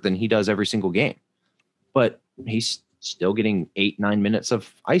more effort than he does every single game, but he's still getting 8-9 minutes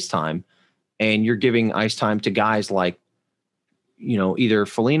of ice time. And you're giving ice time to guys like, either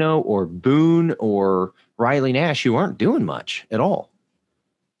Foligno or Boone or Riley Nash who aren't doing much at all.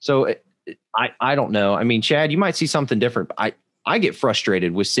 So I don't know. I mean, Chad, you might see something different. But I get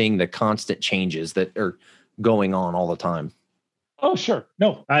frustrated with seeing the constant changes that are going on all the time. Oh, sure.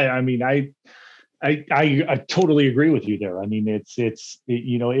 No, I mean, I totally agree with you there. I mean,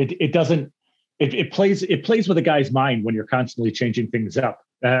 it doesn't, it plays with a guy's mind when you're constantly changing things up.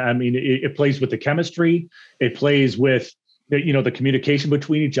 I mean, it plays with the chemistry. It plays with the communication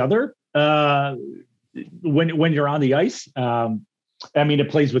between each other when you're on the ice. I mean, it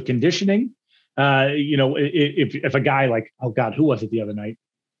plays with conditioning. If a guy like, oh God, who was it the other night?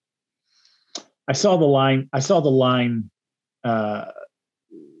 I saw the line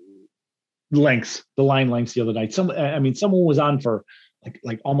lengths the other night. Someone was on for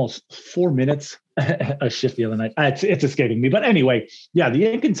like almost 4 minutes a shift the other night. It's escaping me, but anyway, yeah,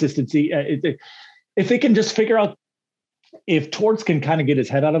 the inconsistency. If they can just figure out, if Torts can kind of get his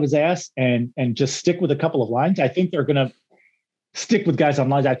head out of his ass and just stick with a couple of lines, I think they're going to stick with guys on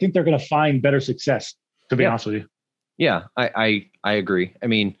lines. I think they're going to find better success, to be honest with you. Yeah, I agree. I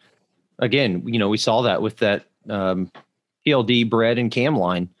mean, again, we saw that with that PLD, Brett, and Cam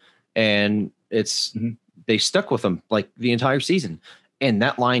line, and they stuck with them like the entire season. And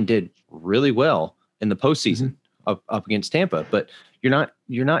that line did really well in the postseason up against Tampa. But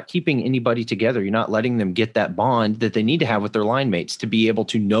you're not keeping anybody together. You're not letting them get that bond that they need to have with their line mates to be able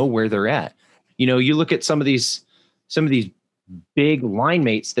to know where they're at. You look at some of these big line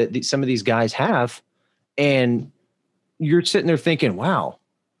mates that some of these guys have, and you're sitting there thinking, wow,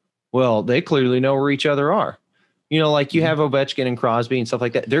 well, they clearly know where each other are. Like you have Ovechkin and Crosby and stuff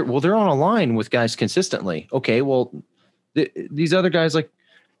like that. They're on a line with guys consistently. Okay, well, these other guys, like,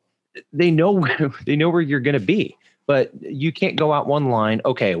 they know where you're going to be, but you can't go out one line.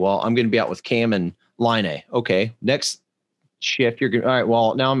 Okay, well, I'm going to be out with Cam and Line. Okay, next shift, you're going, all right,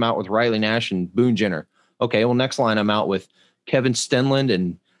 well, now I'm out with Riley Nash and Boone Jenner. Okay, well, next line, I'm out with Kevin Stenlund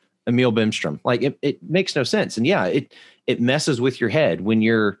and Emil Bemstrom. Like, it makes no sense. And yeah, it messes with your head when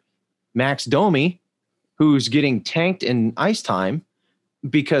you're Max Domi, who's getting tanked in ice time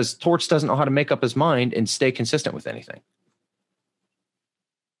because Torts doesn't know how to make up his mind and stay consistent with anything.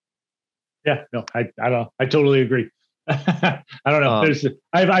 Yeah, no, I don't know. I totally agree. I don't know.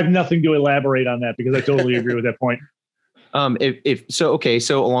 I have nothing to elaborate on that because I totally agree with that point.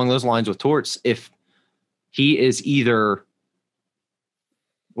 So along those lines with Torts, if he is either,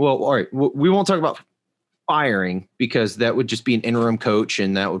 well, all right, we won't talk about firing because that would just be an interim coach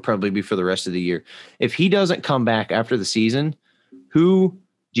and that would probably be for the rest of the year. If he doesn't come back after the season, who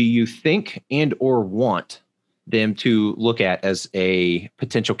do you think and or want them to look at as a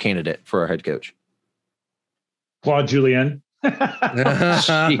potential candidate for our head coach? Claude Julien. Oh,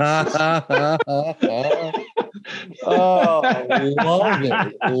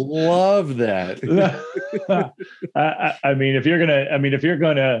 love that. I mean, if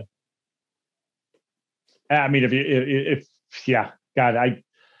yeah, God,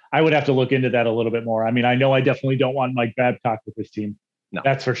 I would have to look into that a little bit more. I mean, I know I definitely don't want Mike Babcock with this team. No,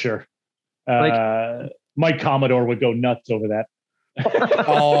 that's for sure. Mike Commodore would go nuts over that.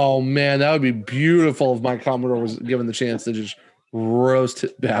 Oh man, that would be beautiful if Mike Commodore was given the chance to just roast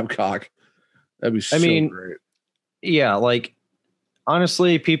Babcock. That'd be great. Yeah, like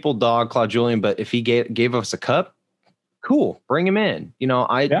honestly, people dog Claude Julien, but if he gave us a cup, cool, bring him in. You know,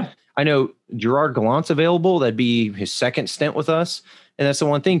 I know Gerard Gallant's available. That'd be his second stint with us, and that's the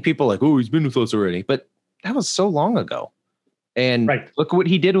one thing people are like, oh, he's been with us already, but that was so long ago. And look what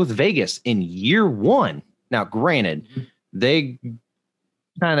he did with Vegas in year one. Now, granted, they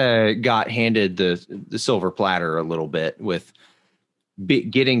kind of got handed the silver platter a little bit with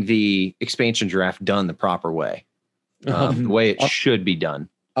getting the expansion draft done the proper way, the way it should be done.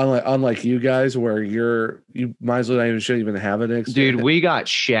 Unlike you guys, where you might as well not even shouldn't even have an dude. We got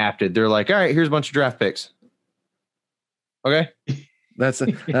shafted. They're like, all right, here's a bunch of draft picks. Okay, that's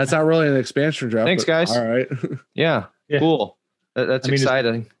not really an expansion draft. Thanks, guys. All right, yeah. Cool. That's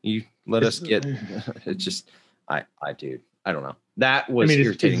exciting. You let us get. It's just, dude. I don't know. That was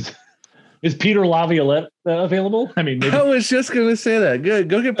irritating. Is Peter Laviolette available? I mean, maybe. I was just gonna say that. Good.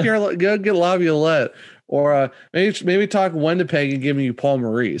 Go get Laviolette, or maybe talk Winnipeg and give you Paul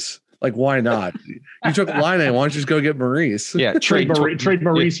Maurice. Like, why not? You took Line. Why don't you just go get Maurice? Yeah, trade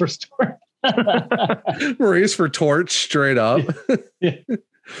Maurice for Torch. Maurice for Torch, straight up. Yeah.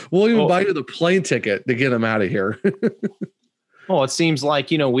 We'll even buy you the plane ticket to get him out of here. Well, it seems like,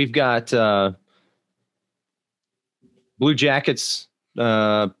 we've got Blue Jackets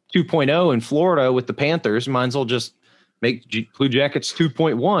 2.0 in Florida with the Panthers. Might as well just make Blue Jackets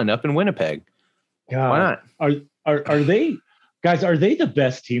 2.1 up in Winnipeg. God. Why not? Are they, guys, are they the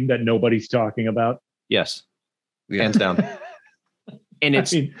best team that nobody's talking about? Yes. Hands down. And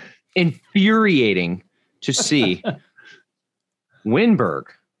it's infuriating to see Winberg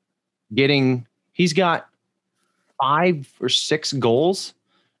he's got 5 or 6 goals,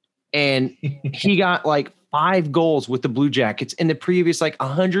 and he got like 5 goals with the Blue Jackets in the previous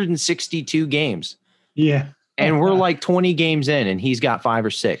 162 games. Yeah. And we're 20 games in and he's got 5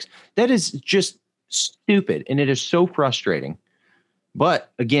 or 6. That is just stupid. And it is so frustrating.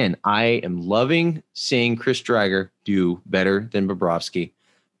 But again, I am loving seeing Chris Driedger do better than Bobrovsky.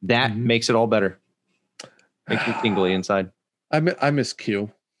 That makes it all better. Makes me tingly inside. I miss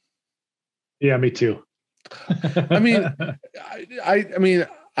Q. Yeah, me too. I mean,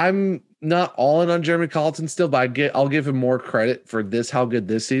 I'm not all in on Jeremy Colleton still, but I'll give him more credit for how good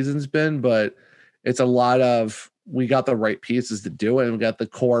this season's been. But it's a lot of, we got the right pieces to do it, and we got the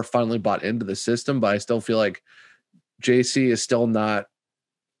core finally bought into the system. But I still feel like JC is still not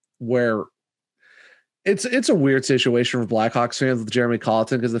where it's a weird situation for Blackhawks fans with Jeremy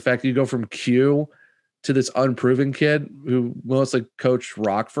Colleton, because the fact that you go from Q to this unproven kid who mostly coached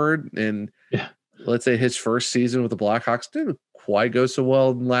Rockford, and let's say his first season with the Blackhawks didn't quite go so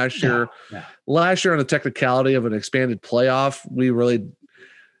well last year. Yeah. Last year, on the technicality of an expanded playoff,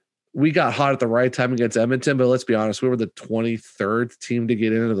 we got hot at the right time against Edmonton, but let's be honest, we were the 23rd team to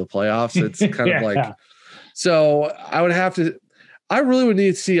get into the playoffs. It's kind of so I really would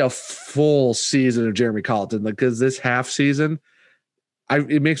need to see a full season of Jeremy Colleton, because this half season,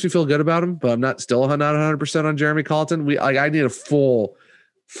 it makes me feel good about him, but I'm not 100% on Jeremy Colleton. I need a full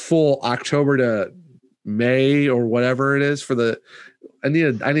October to May or whatever it is I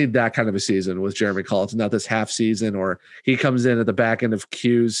need that kind of a season with Jeremy Colleton, not this half season, or he comes in at the back end of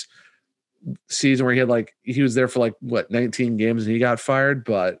Q's season where he was there for 19 games and he got fired.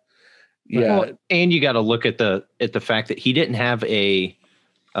 But and you got to look at the fact that he didn't have he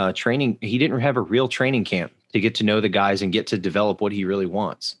didn't have a real training camp to get to know the guys and get to develop what he really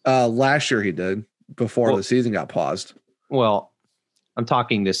wants. Last year he did, before the season got paused. Well, I'm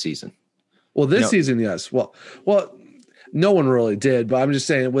talking this season. Well, this season, yes. Well, no one really did, but I'm just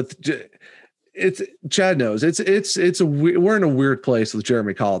saying it's Chad knows we're in a weird place with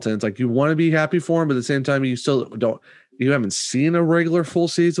Jeremy Colleton. It's you want to be happy for him, but at the same time, you haven't seen a regular full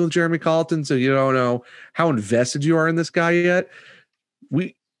season with Jeremy Colleton, so you don't know how invested you are in this guy yet.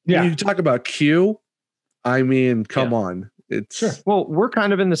 When you talk about Q, I mean, come on. It's sure. Well, we're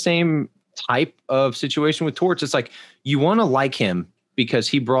kind of in the same type of situation with Torch. It's you want to like him because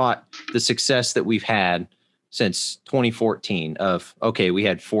he brought the success that we've had since 2014 we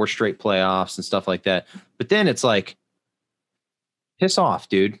had 4 straight playoffs and stuff like that. But then it's piss off,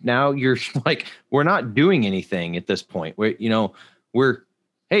 dude. Now you're like, we're not doing anything at this point. We're making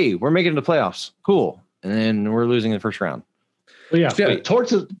the playoffs. Cool. And then we're losing the first round. Well, yeah.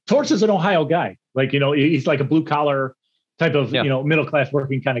 Torts is an Ohio guy. Like, he's like a blue collar type of, middle class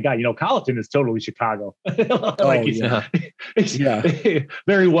working kind of guy. Colleton is totally Chicago. He's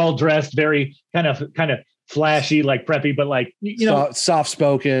very well dressed, very kind of flashy, like preppy, but like, soft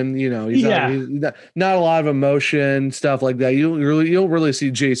spoken, he's not a lot of emotion, stuff like that. You don't really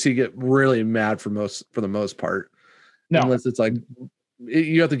see JC get really mad for the most part. No, unless it's like,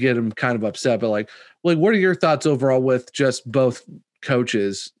 you have to get him kind of upset, but like, what are your thoughts overall with just both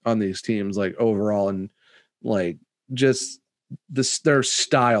coaches on these teams, like overall, and like just their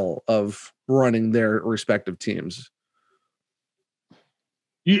style of running their respective teams?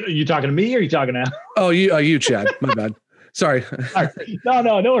 You talking to me or are you talking to? Oh, you, Chad. My bad. Sorry. Right.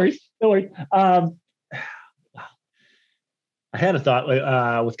 No worries. I had a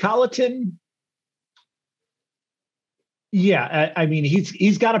thought with Colleton. Yeah, I mean,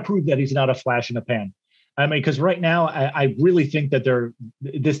 he's got to prove that he's not a flash in the pan. I mean, because right now, I really think that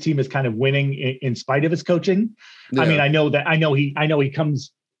this team is kind of winning in spite of his coaching. Yeah. I mean, I know he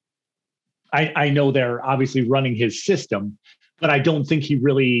comes. I know they're obviously running his system, but I don't think he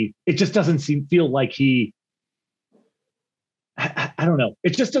really. It just doesn't feel like he. I don't know.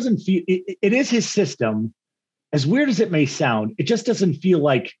 It just doesn't feel. It is his system, as weird as it may sound. It just doesn't feel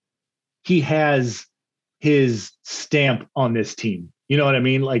like he has his stamp on this team. You know what I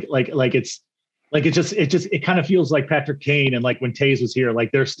mean? Like it kind of feels like Patrick Kane and like when Taze was here,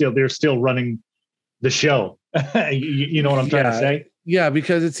 like they're still running the show. you know what I'm trying to say? Yeah,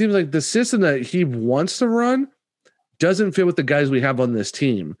 because it seems like the system that he wants to run doesn't fit with the guys we have on this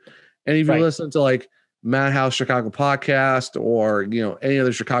team. And if you listen to like Matt House Chicago podcast or any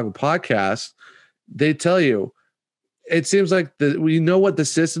other Chicago podcast, they tell you it seems like we know what the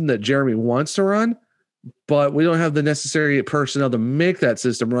system that Jeremy wants to run, but we don't have the necessary personnel to make that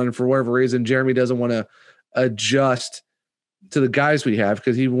system run. For whatever reason, Jeremy doesn't want to adjust to the guys we have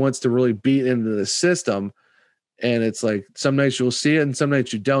because he wants to really beat into the system. And it's like some nights you'll see it and some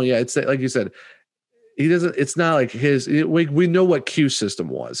nights you don't. Yeah, it's like you said, he doesn't. It's not like we know what Q system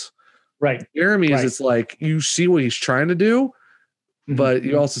was. Right. Jeremy's, it's like you see what he's trying to do, but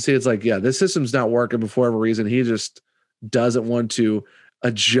you also see it's like, yeah, this system's not working for whatever reason. He just doesn't want to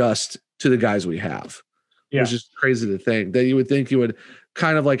adjust to the guys we have. Yeah. It's just crazy to think that you would think you would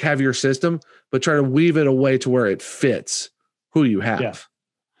kind of like have your system, but try to weave it away to where it fits who you have.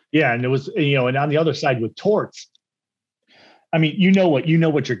 Yeah. And it was, and on the other side with Torts, I mean, you know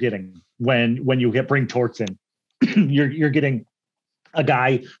what you're getting when you bring Torts in. you're getting a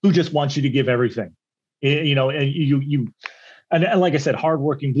guy who just wants you to give everything, and and like I said,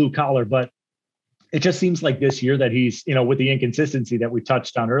 hardworking blue collar, but it just seems like this year that he's, with the inconsistency that we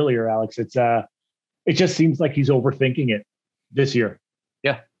touched on earlier, Alex, it just seems like he's overthinking it this year.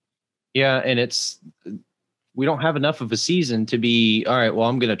 Yeah. Yeah. And we don't have enough of a season to be, all right, well,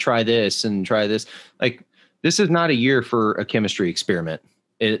 I'm going to try this and try this. Like, this is not a year for a chemistry experiment.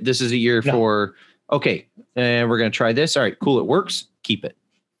 This is a year for, okay, and we're going to try this. All right, cool. It works. Keep it.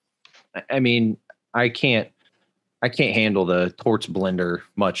 I mean, I can't handle the Torts blender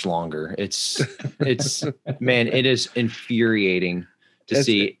much longer. It's man, it is infuriating to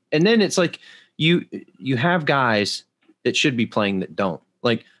see. And then it's like, you have guys that should be playing that don't.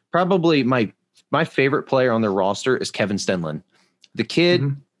 Like, probably my favorite player on their roster is Kevin Stenlund. The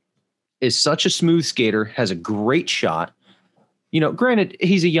kid is such a smooth skater, has a great shot. Granted,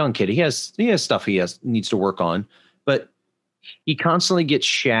 he's a young kid. He has stuff he needs to work on, but he constantly gets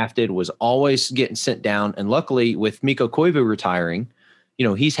shafted, was always getting sent down. And luckily with Mikko Koivu retiring,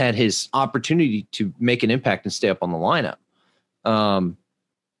 he's had his opportunity to make an impact and stay up on the lineup.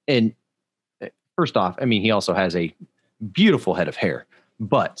 And first off, I mean, he also has a beautiful head of hair,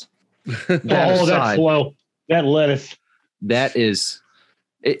 but that's slow. That lettuce. That is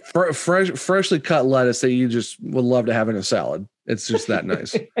freshly cut lettuce that you just would love to have in a salad. It's just that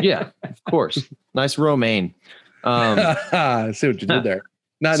nice. Yeah, of course. Nice romaine. I see what you did there.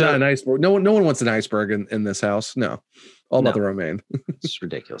 Not an iceberg. No one wants an iceberg in this house. No, all about the romaine. It's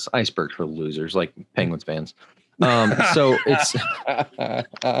ridiculous. Iceberg for losers, like Penguins fans. So it's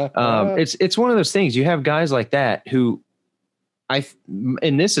one of those things. You have guys like that who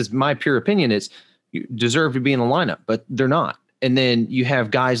and this is my pure opinion, you deserve to be in the lineup, but they're not. And then you have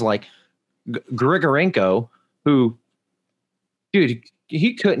guys like Grigorenko, who, dude,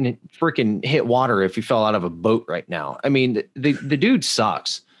 he couldn't freaking hit water if he fell out of a boat right now. I mean, the dude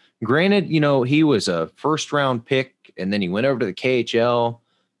sucks. Granted, he was a first round pick and then he went over to the KHL,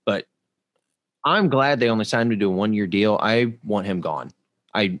 but I'm glad they only signed him to a 1-year deal. I want him gone.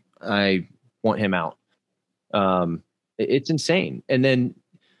 I want him out. It's insane. And then,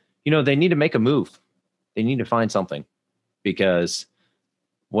 they need to make a move. They need to find something because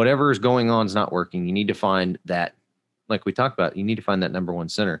whatever is going on is not working. You need to find that, like we talked about, you need to find that number one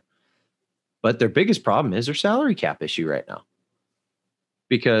center. But their biggest problem is their salary cap issue right now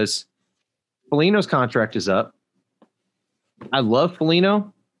because Foligno's contract is up. I love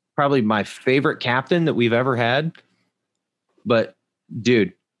Foligno, probably my favorite captain that we've ever had. But,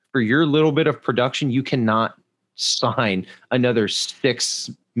 dude, for your little bit of production, you cannot sign another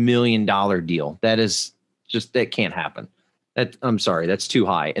 $6 million deal. That can't happen. I'm sorry, that's too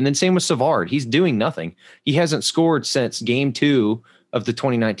high. And then same with Savard. He's doing nothing. He hasn't scored since game 2 of the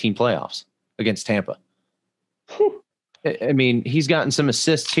 2019 playoffs against Tampa. Whew. I mean, he's gotten some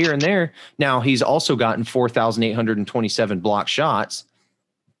assists here and there. Now he's also gotten 4,827 blocked shots,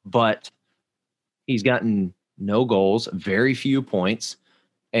 but he's gotten no goals, very few points.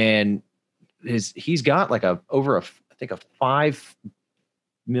 And he's got like I think a $5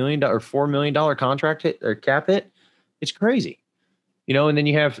 million or $4 million contract hit or cap hit. It's crazy, and then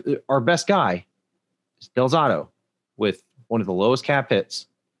you have our best guy, Del Zotto, with one of the lowest cap hits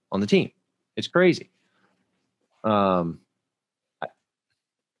on the team. It's crazy. I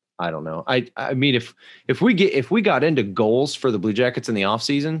don't know. I mean, if we got into goals for the Blue Jackets in the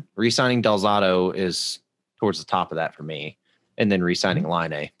offseason, re-signing Del Zotto is towards the top of that for me, and then re-signing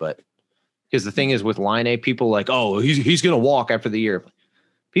Laine. But because the thing is with Laine, people are like, oh, he's going to walk after the year.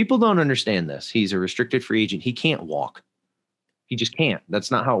 People don't understand this. He's a restricted free agent. He can't walk. He just can't.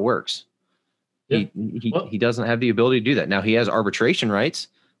 That's not how it works. Yeah. He doesn't have the ability to do that. Now he has arbitration rights.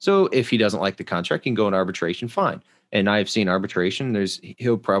 So if he doesn't like the contract, he can go into arbitration. Fine. And I've seen arbitration.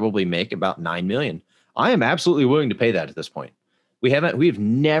 He'll probably make about $9 million. I am absolutely willing to pay that at this point. We've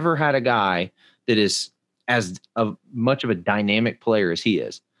never had a guy that is as much of a dynamic player as he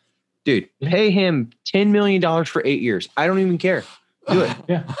is. Dude, pay him $10 million for 8 years. I don't even care. Do it.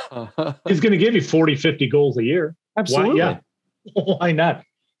 Yeah. He's going to give you 40, 50 goals a year. Absolutely. Why not?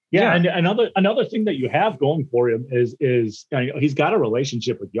 Yeah. And another thing that you have going for him is he's got a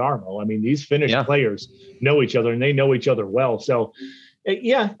relationship with Jarmo. I mean, these Finnish players know each other and they know each other well. So,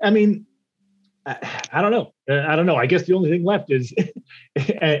 I mean, I don't know. I guess the only thing left is,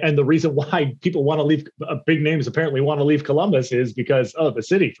 and the reason why people want to leave, big names apparently want to leave Columbus is because of the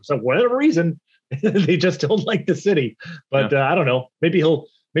city. For whatever reason, they just don't like the city. But I don't know. Maybe he'll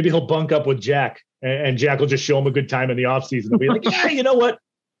bunk up with Jack, and Jack will just show him a good time in the offseason. He'll be like, yeah, you know what?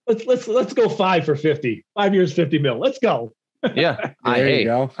 Let's go 5 for 50. 5 years, 50 mil. Let's go. Yeah,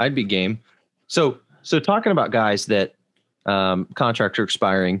 I'd be game. So talking about guys that contracts are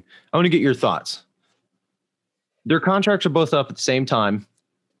expiring, I want to get your thoughts. Their contracts are both up at the same time.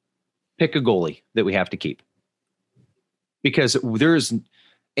 Pick a goalie that we have to keep, because there's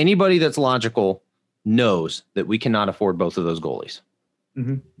anybody that's logical knows that we cannot afford both of those goalies.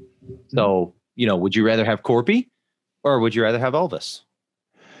 Mm-hmm. So, would you rather have Corpy or would you rather have Elvis?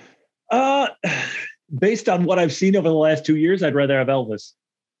 Based on what I've seen over the last 2 years, I'd rather have Elvis.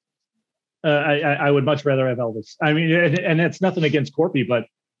 I would much rather have Elvis. I mean, and it's nothing against Corpy, but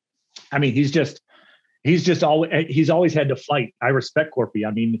I mean, he's always had to fight. I respect Corpy.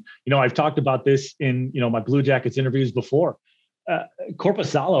 I mean, I've talked about this in, my Blue Jackets interviews before.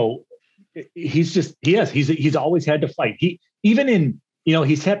 Korpisalo, he's always had to fight. He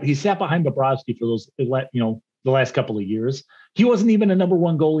sat behind Bobrovsky for those, the last couple of years. He wasn't even a number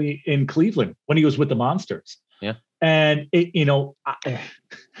one goalie in Cleveland when he was with the Monsters. Yeah. And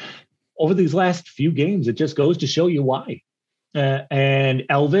over these last few games, it just goes to show you why. And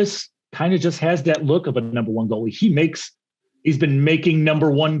Elvis kind of just has that look of a number one goalie. He's been making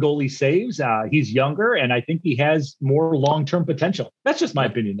number one goalie saves. He's younger, and I think he has more long-term potential. That's just my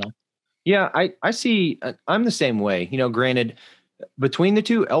opinion, though. Yeah, I see. I'm the same way. Granted, between the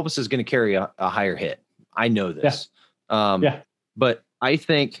two, Elvis is going to carry a higher hit. I know this. But I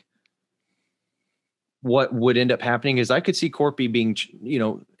think what would end up happening is I could see Corpy being,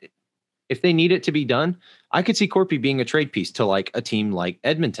 if they need it to be done, I could see Corpy being a trade piece to like a team like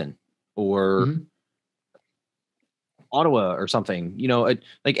Edmonton or Ottawa or something.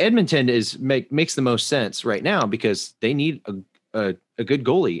 Like Edmonton makes the most sense right now because they need a good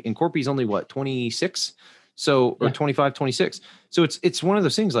goalie, and Corpy's only 26, or 25, 26. So it's one of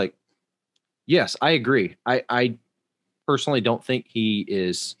those things like, yes, I agree. I personally don't think he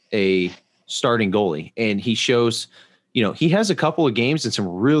is a starting goalie, and he shows, he has a couple of games and some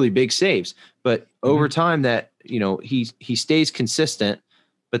really big saves, but over time that, he stays consistent,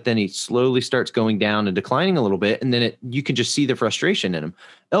 but then he slowly starts going down and declining a little bit. And then you can just see the frustration in him.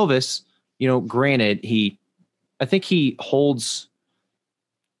 Elvis, granted, I think he holds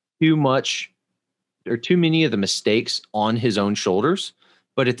too much or too many of the mistakes on his own shoulders.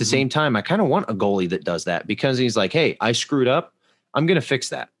 But at the same time, I kind of want a goalie that does that, because he's like, hey, I screwed up. I'm going to fix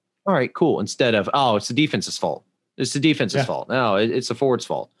that. All right, cool. Instead of, oh, it's the defense's fault. It's the defense's fault. No, it's the forward's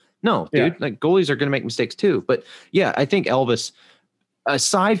fault. No, dude, like goalies are going to make mistakes too. But yeah, I think Elvis,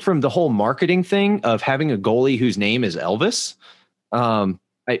 aside from the whole marketing thing of having a goalie whose name is Elvis,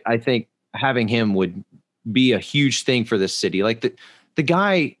 I think having him would be a huge thing for this city. Like the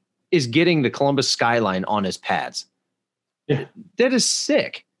guy is getting the Columbus skyline on his pads. Yeah. That is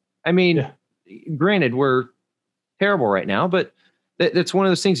sick. I mean, granted, we're terrible right now, but that's one of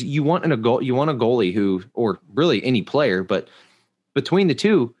those things you want in a goal. You want a goalie who, or really any player, but between the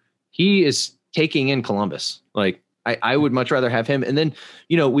two, he is taking in Columbus. Like I would much rather have him. And then,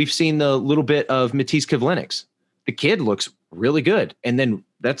 we've seen the little bit of Matisse Kivlenieks. The kid looks really good. And then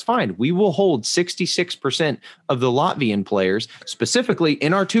that's fine. We will hold 66% of the Latvian players, specifically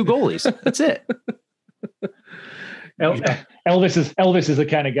in our two goalies. That's it. Elvis is the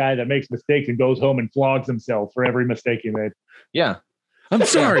kind of guy that makes mistakes and goes home and flogs himself for every mistake he made. Yeah. I'm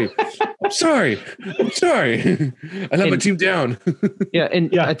sorry. I'm sorry. I let my team down.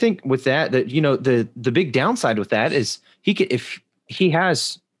 I think with that, the big downside with that is if he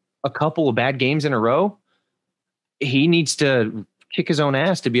has a couple of bad games in a row, he needs to kick his own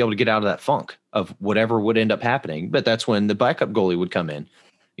ass to be able to get out of that funk of whatever would end up happening. But that's when the backup goalie would come in.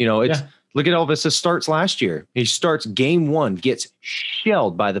 Look at Elvis's starts last year. He starts game 1, gets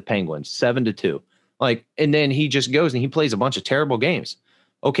shelled by the Penguins 7-2. And then he just goes and he plays a bunch of terrible games.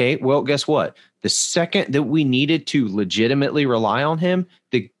 Okay, well, guess what? The second that we needed to legitimately rely on him,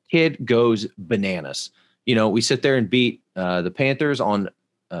 the kid goes bananas. We sit there and beat the Panthers on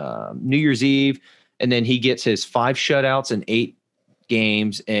New Year's Eve, and then he gets his 5 shutouts in 8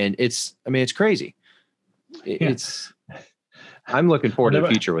 games, and it's crazy. I'm looking forward to the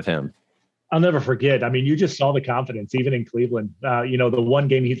future with him. I'll never forget. You just saw the confidence, even in Cleveland. The one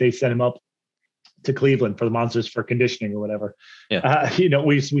game they sent him up to Cleveland for the Monsters for conditioning or whatever. Yeah.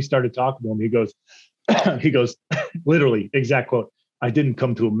 We started talking to him. He goes, literally, exact quote, "I didn't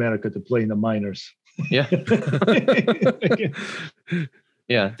come to America to play in the minors." Yeah.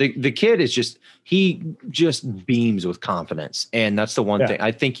 Yeah. The kid is he just beams with confidence. And that's the one thing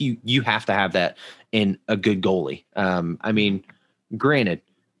I think you have to have that in a good goalie. Granted,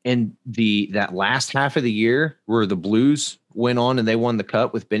 in that last half of the year where the Blues went on and they won the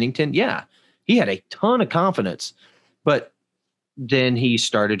cup with Bennington, he had a ton of confidence, but then he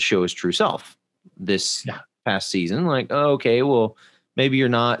started to show his true self this past season. Like, oh, okay, well, maybe you're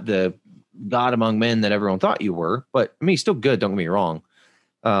not the God among men that everyone thought you were, but he's still good. Don't get me wrong.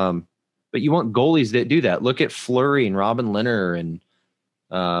 But you want goalies that do that. Look at Fleury and Robin Lehner and,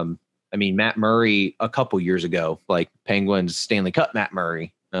 Matt Murray a couple years ago, like Penguins Stanley Cup Matt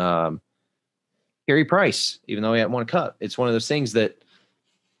Murray. Carey Price, even though he hadn't won a cup. It's one of those things that,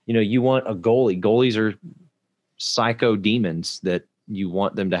 you want a goalie. Goalies are psycho demons that you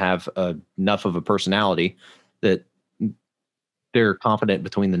want them to have enough of a personality that they're confident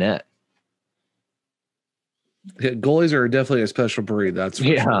between the net. Yeah, goalies are definitely a special breed. That's for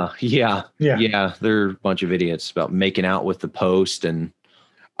sure. Yeah. They're a bunch of idiots about making out with the post and.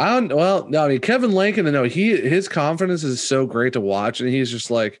 Kevin Lankin, his confidence is so great to watch, and he's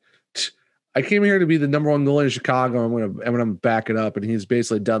just like, I came here to be the number 1 goalie in Chicago. I'm gonna back it up, and he's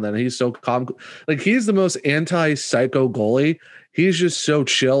basically done that. And he's so calm, like he's the most anti-psycho goalie. He's just so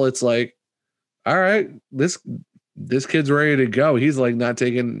chill. It's like, all right, this kid's ready to go. He's like not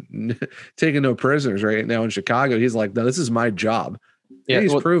taking no prisoners right now in Chicago. He's like, no, this is my job. Yeah,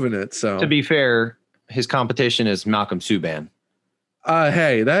 he's proven it. So to be fair, his competition is Malcolm Subban.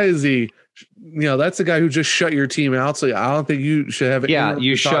 Hey, that is that's the guy who just shut your team out. So I don't think you should have.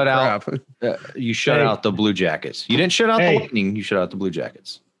 You shut out. You shut out the Blue Jackets. You didn't shut out the Lightning. You shut out the Blue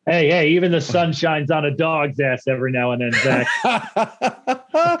Jackets. Hey! Even the sun shines on a dog's ass every now and then, Zach.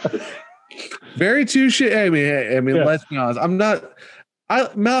 Very touche. Let's be honest. I'm not.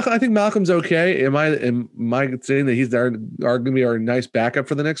 I think Malcolm's okay. Am I saying that he's going to be our nice backup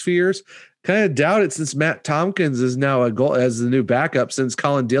for the next few years? Kind of doubt it, since Matt Tompkins is now as the new backup, since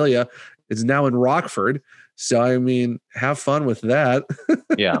Colin Delia is now in Rockford. So have fun with that.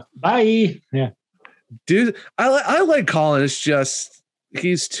 Yeah. Bye. Yeah. Dude, I like Colin. It's just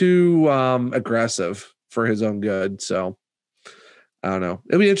he's too aggressive for his own good. So I don't know.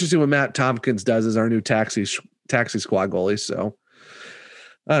 It'll be interesting what Matt Tompkins does as our new taxi squad goalie. So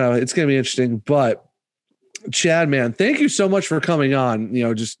I don't know. It's going to be interesting. But Chad, man, thank you so much for coming on.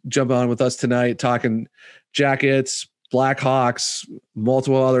 Just jump on with us tonight, talking Jackets, Blackhawks,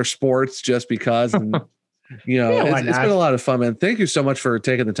 multiple other sports just because. And, it's been a lot of fun, man. Thank you so much for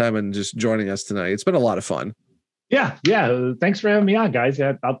taking the time and just joining us tonight. It's been a lot of fun. Yeah. Thanks for having me on, guys.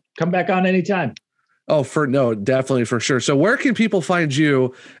 I'll come back on anytime. Oh, definitely, for sure. So where can people find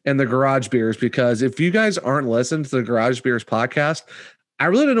you and the Garage Beers? Because if you guys aren't listening to the Garage Beers podcast, I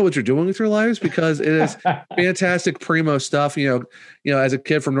really don't know what you're doing with your lives, because it is fantastic primo stuff. As a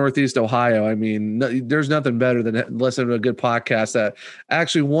kid from Northeast Ohio, I mean, there's nothing better than listening to a good podcast that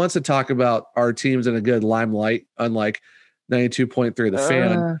actually wants to talk about our teams in a good limelight, unlike 92.3 The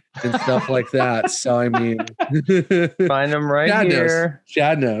Fan and stuff like that. So, I mean, find them right here.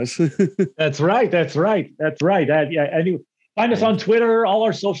 Chad knows. That's right. Anyway, find us on Twitter. All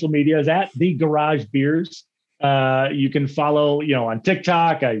our social media is at The Garage Beers. You can follow, on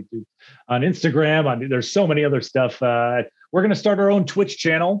TikTok, on Instagram. There's so many other stuff. We're going to start our own Twitch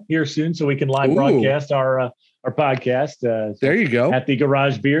channel here soon, so we can live broadcast our podcast. There you go. At The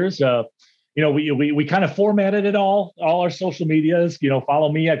Garage Beers. We kind of formatted it all our social medias.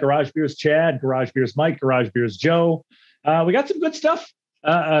 Follow me at Garage Beers Chad, Garage Beers Mike, Garage Beers Joe. We got some good stuff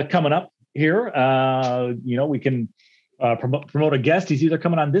coming up here. We can promote a guest. He's either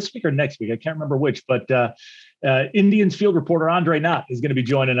coming on this week or next week. I can't remember which, but Indians field reporter Andre Knott is going to be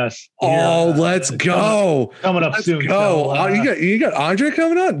joining us here, let's go. Coming up soon. Go. So, you got Andre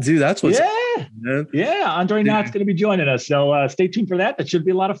coming on? Dude, that's what's Andre Knott's going to be joining us. So stay tuned for that. That should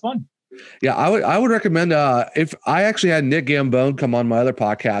be a lot of fun. Yeah, I would recommend if I actually had Nick Gambone come on my other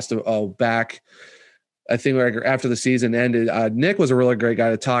podcast back, I think after the season ended. Nick was a really great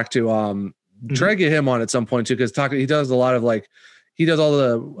guy to talk to. Try to get him on at some point too, because he does a lot of he does all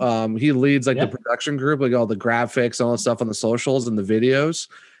the he leads the production group, all the graphics, all the stuff on the socials and the videos.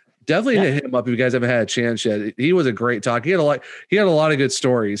 Definitely hit him up if you guys haven't had a chance yet. He was a great talk. He had a lot of good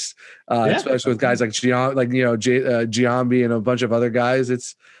stories, especially with guys like Giambi and a bunch of other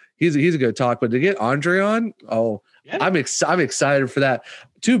guys. He's a good talk, but to get Andre on, I'm excited for that.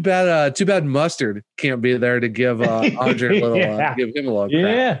 Too bad Mustard can't be there to give Andre a little, give him a little.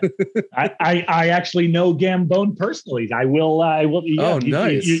 Yeah, I actually know Gambone personally. I will. Yeah, oh,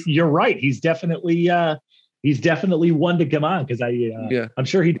 nice. You're right. He's definitely one to come on, because I'm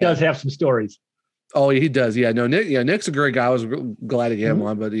sure he does have some stories. Oh, he does. Yeah, no, Nick's a great guy. I was glad to get him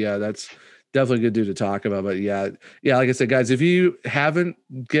on, but that's definitely a good dude to talk about. But yeah, like I said, guys, if you haven't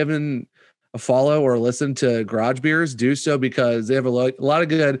given a follow or listen to Garage Beers, do so, because they have a lot of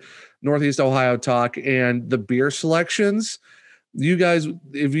good Northeast Ohio talk, and the beer selections. You guys,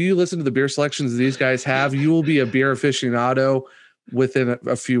 if you listen to the beer selections these guys have, you will be a beer aficionado within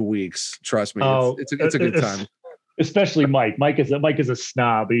a few weeks. Trust me. It's a good time. Especially Mike. Mike is a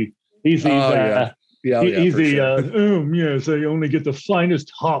snob. He's so you only get the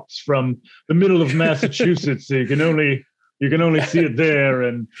finest hops from the middle of Massachusetts. So you can only see it there.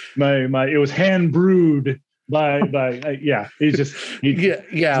 And it was hand brewed by he's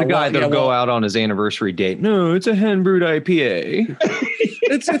the guy that'll go out on his anniversary date. No, it's a hand brewed IPA.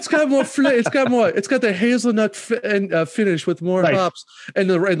 It's got the hazelnut finish with more hops, and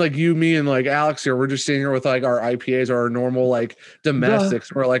you, me, and Alex here, we're just sitting here with our IPAs or our normal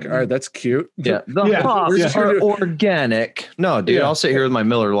domestics. We're like, all right, that's cute. Yeah, hops are organic. No, dude, I'll sit here with my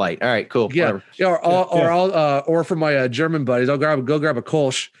Miller Lite. All right, cool. Yeah, whatever. Or for my German buddies, I'll go grab a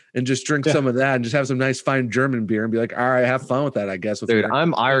Kolsch and just drink some of that and just have some nice fine German beer and be like, all right, have fun with that, I guess. Dude,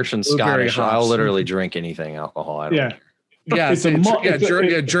 I'm Irish and Scottish. I'll literally drink anything alcohol. I don't care. Yeah,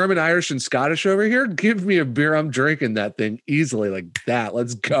 German, Irish, and Scottish over here. Give me a beer. I'm drinking that thing easily like that.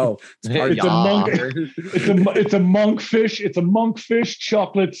 Let's go. It's a monkfish. It's a monkfish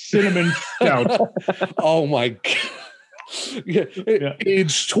chocolate cinnamon stout. Oh my God.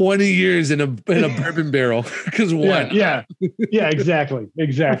 Aged 20 years in a bourbon barrel. Because what? Yeah, exactly.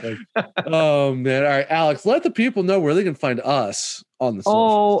 Oh man. All right, Alex, let the people know where they can find us on the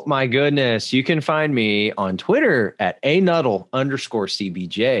socials. Oh my goodness. You can find me on Twitter at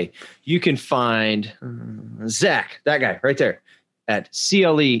 @anuddle_CBJ. You can find Zach, that guy right there, at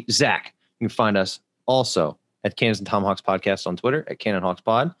CLE Zach. You can find us also at Cannons and Tomahawks podcast on Twitter, at Cannon Hawks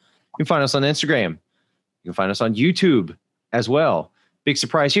Pod. You can find us on Instagram. You can find us on YouTube as well. Big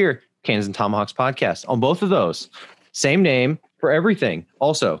surprise here, Cannons and Tomahawks podcast. On both of those, same name for everything.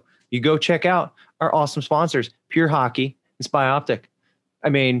 Also, you go check out our awesome sponsors, Pure Hockey and Spy Optic. I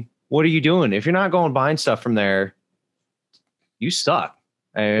mean, what are you doing? If you're not going buying stuff from there, you suck.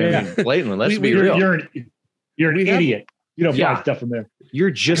 I mean, blatantly, let's be real. You're an idiot. You don't buy stuff from there.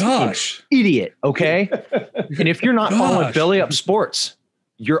 You're just an idiot, okay? And if you're not following Belly Up Sports,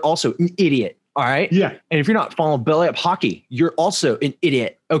 you're also an idiot. All right. Yeah. And if you're not following Belly Up Hockey, you're also an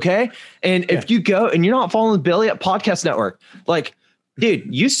idiot. Okay. And if you go and you're not following the Belly Up Podcast Network, like, dude,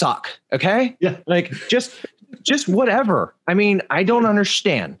 you suck. Okay. Yeah. Like just whatever. I mean, I don't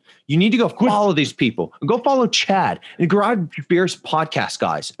understand. You need to go follow these people and go follow Chad and Garage Beers podcast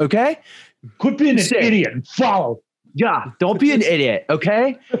guys. Okay. Quit being an idiot and follow. Yeah, don't be an idiot,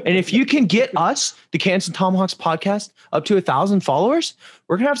 okay? And if you can get us, the Cannons and Tomahawks podcast, up to 1,000 followers,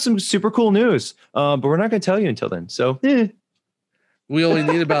 we're gonna have some super cool news. But we're not gonna tell you until then. So we only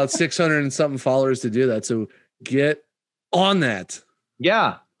need about 600 and something followers to do that. So get on that.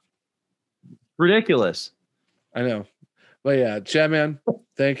 Yeah, ridiculous. I know, but yeah, Chad, man,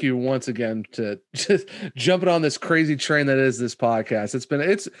 thank you once again to just jumping on this crazy train that is this podcast. It's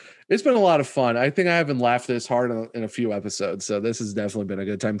been a lot of fun. I think I haven't laughed this hard in a few episodes, so this has definitely been a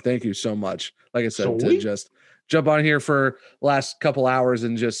good time. Thank you so much. Like I said, to just jump on here for last couple hours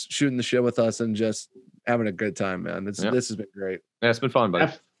and just shooting the shit with us and just having a good time, man. This has been great. Yeah, it's been fun,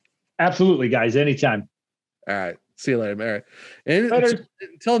 buddy. Absolutely, guys. Anytime. All right. See you later, Mary. And Later.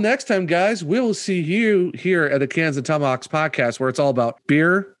 until next time, guys, we will see you here at the Cannons and Tomahawks podcast, where it's all about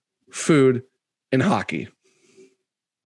beer, food, and hockey.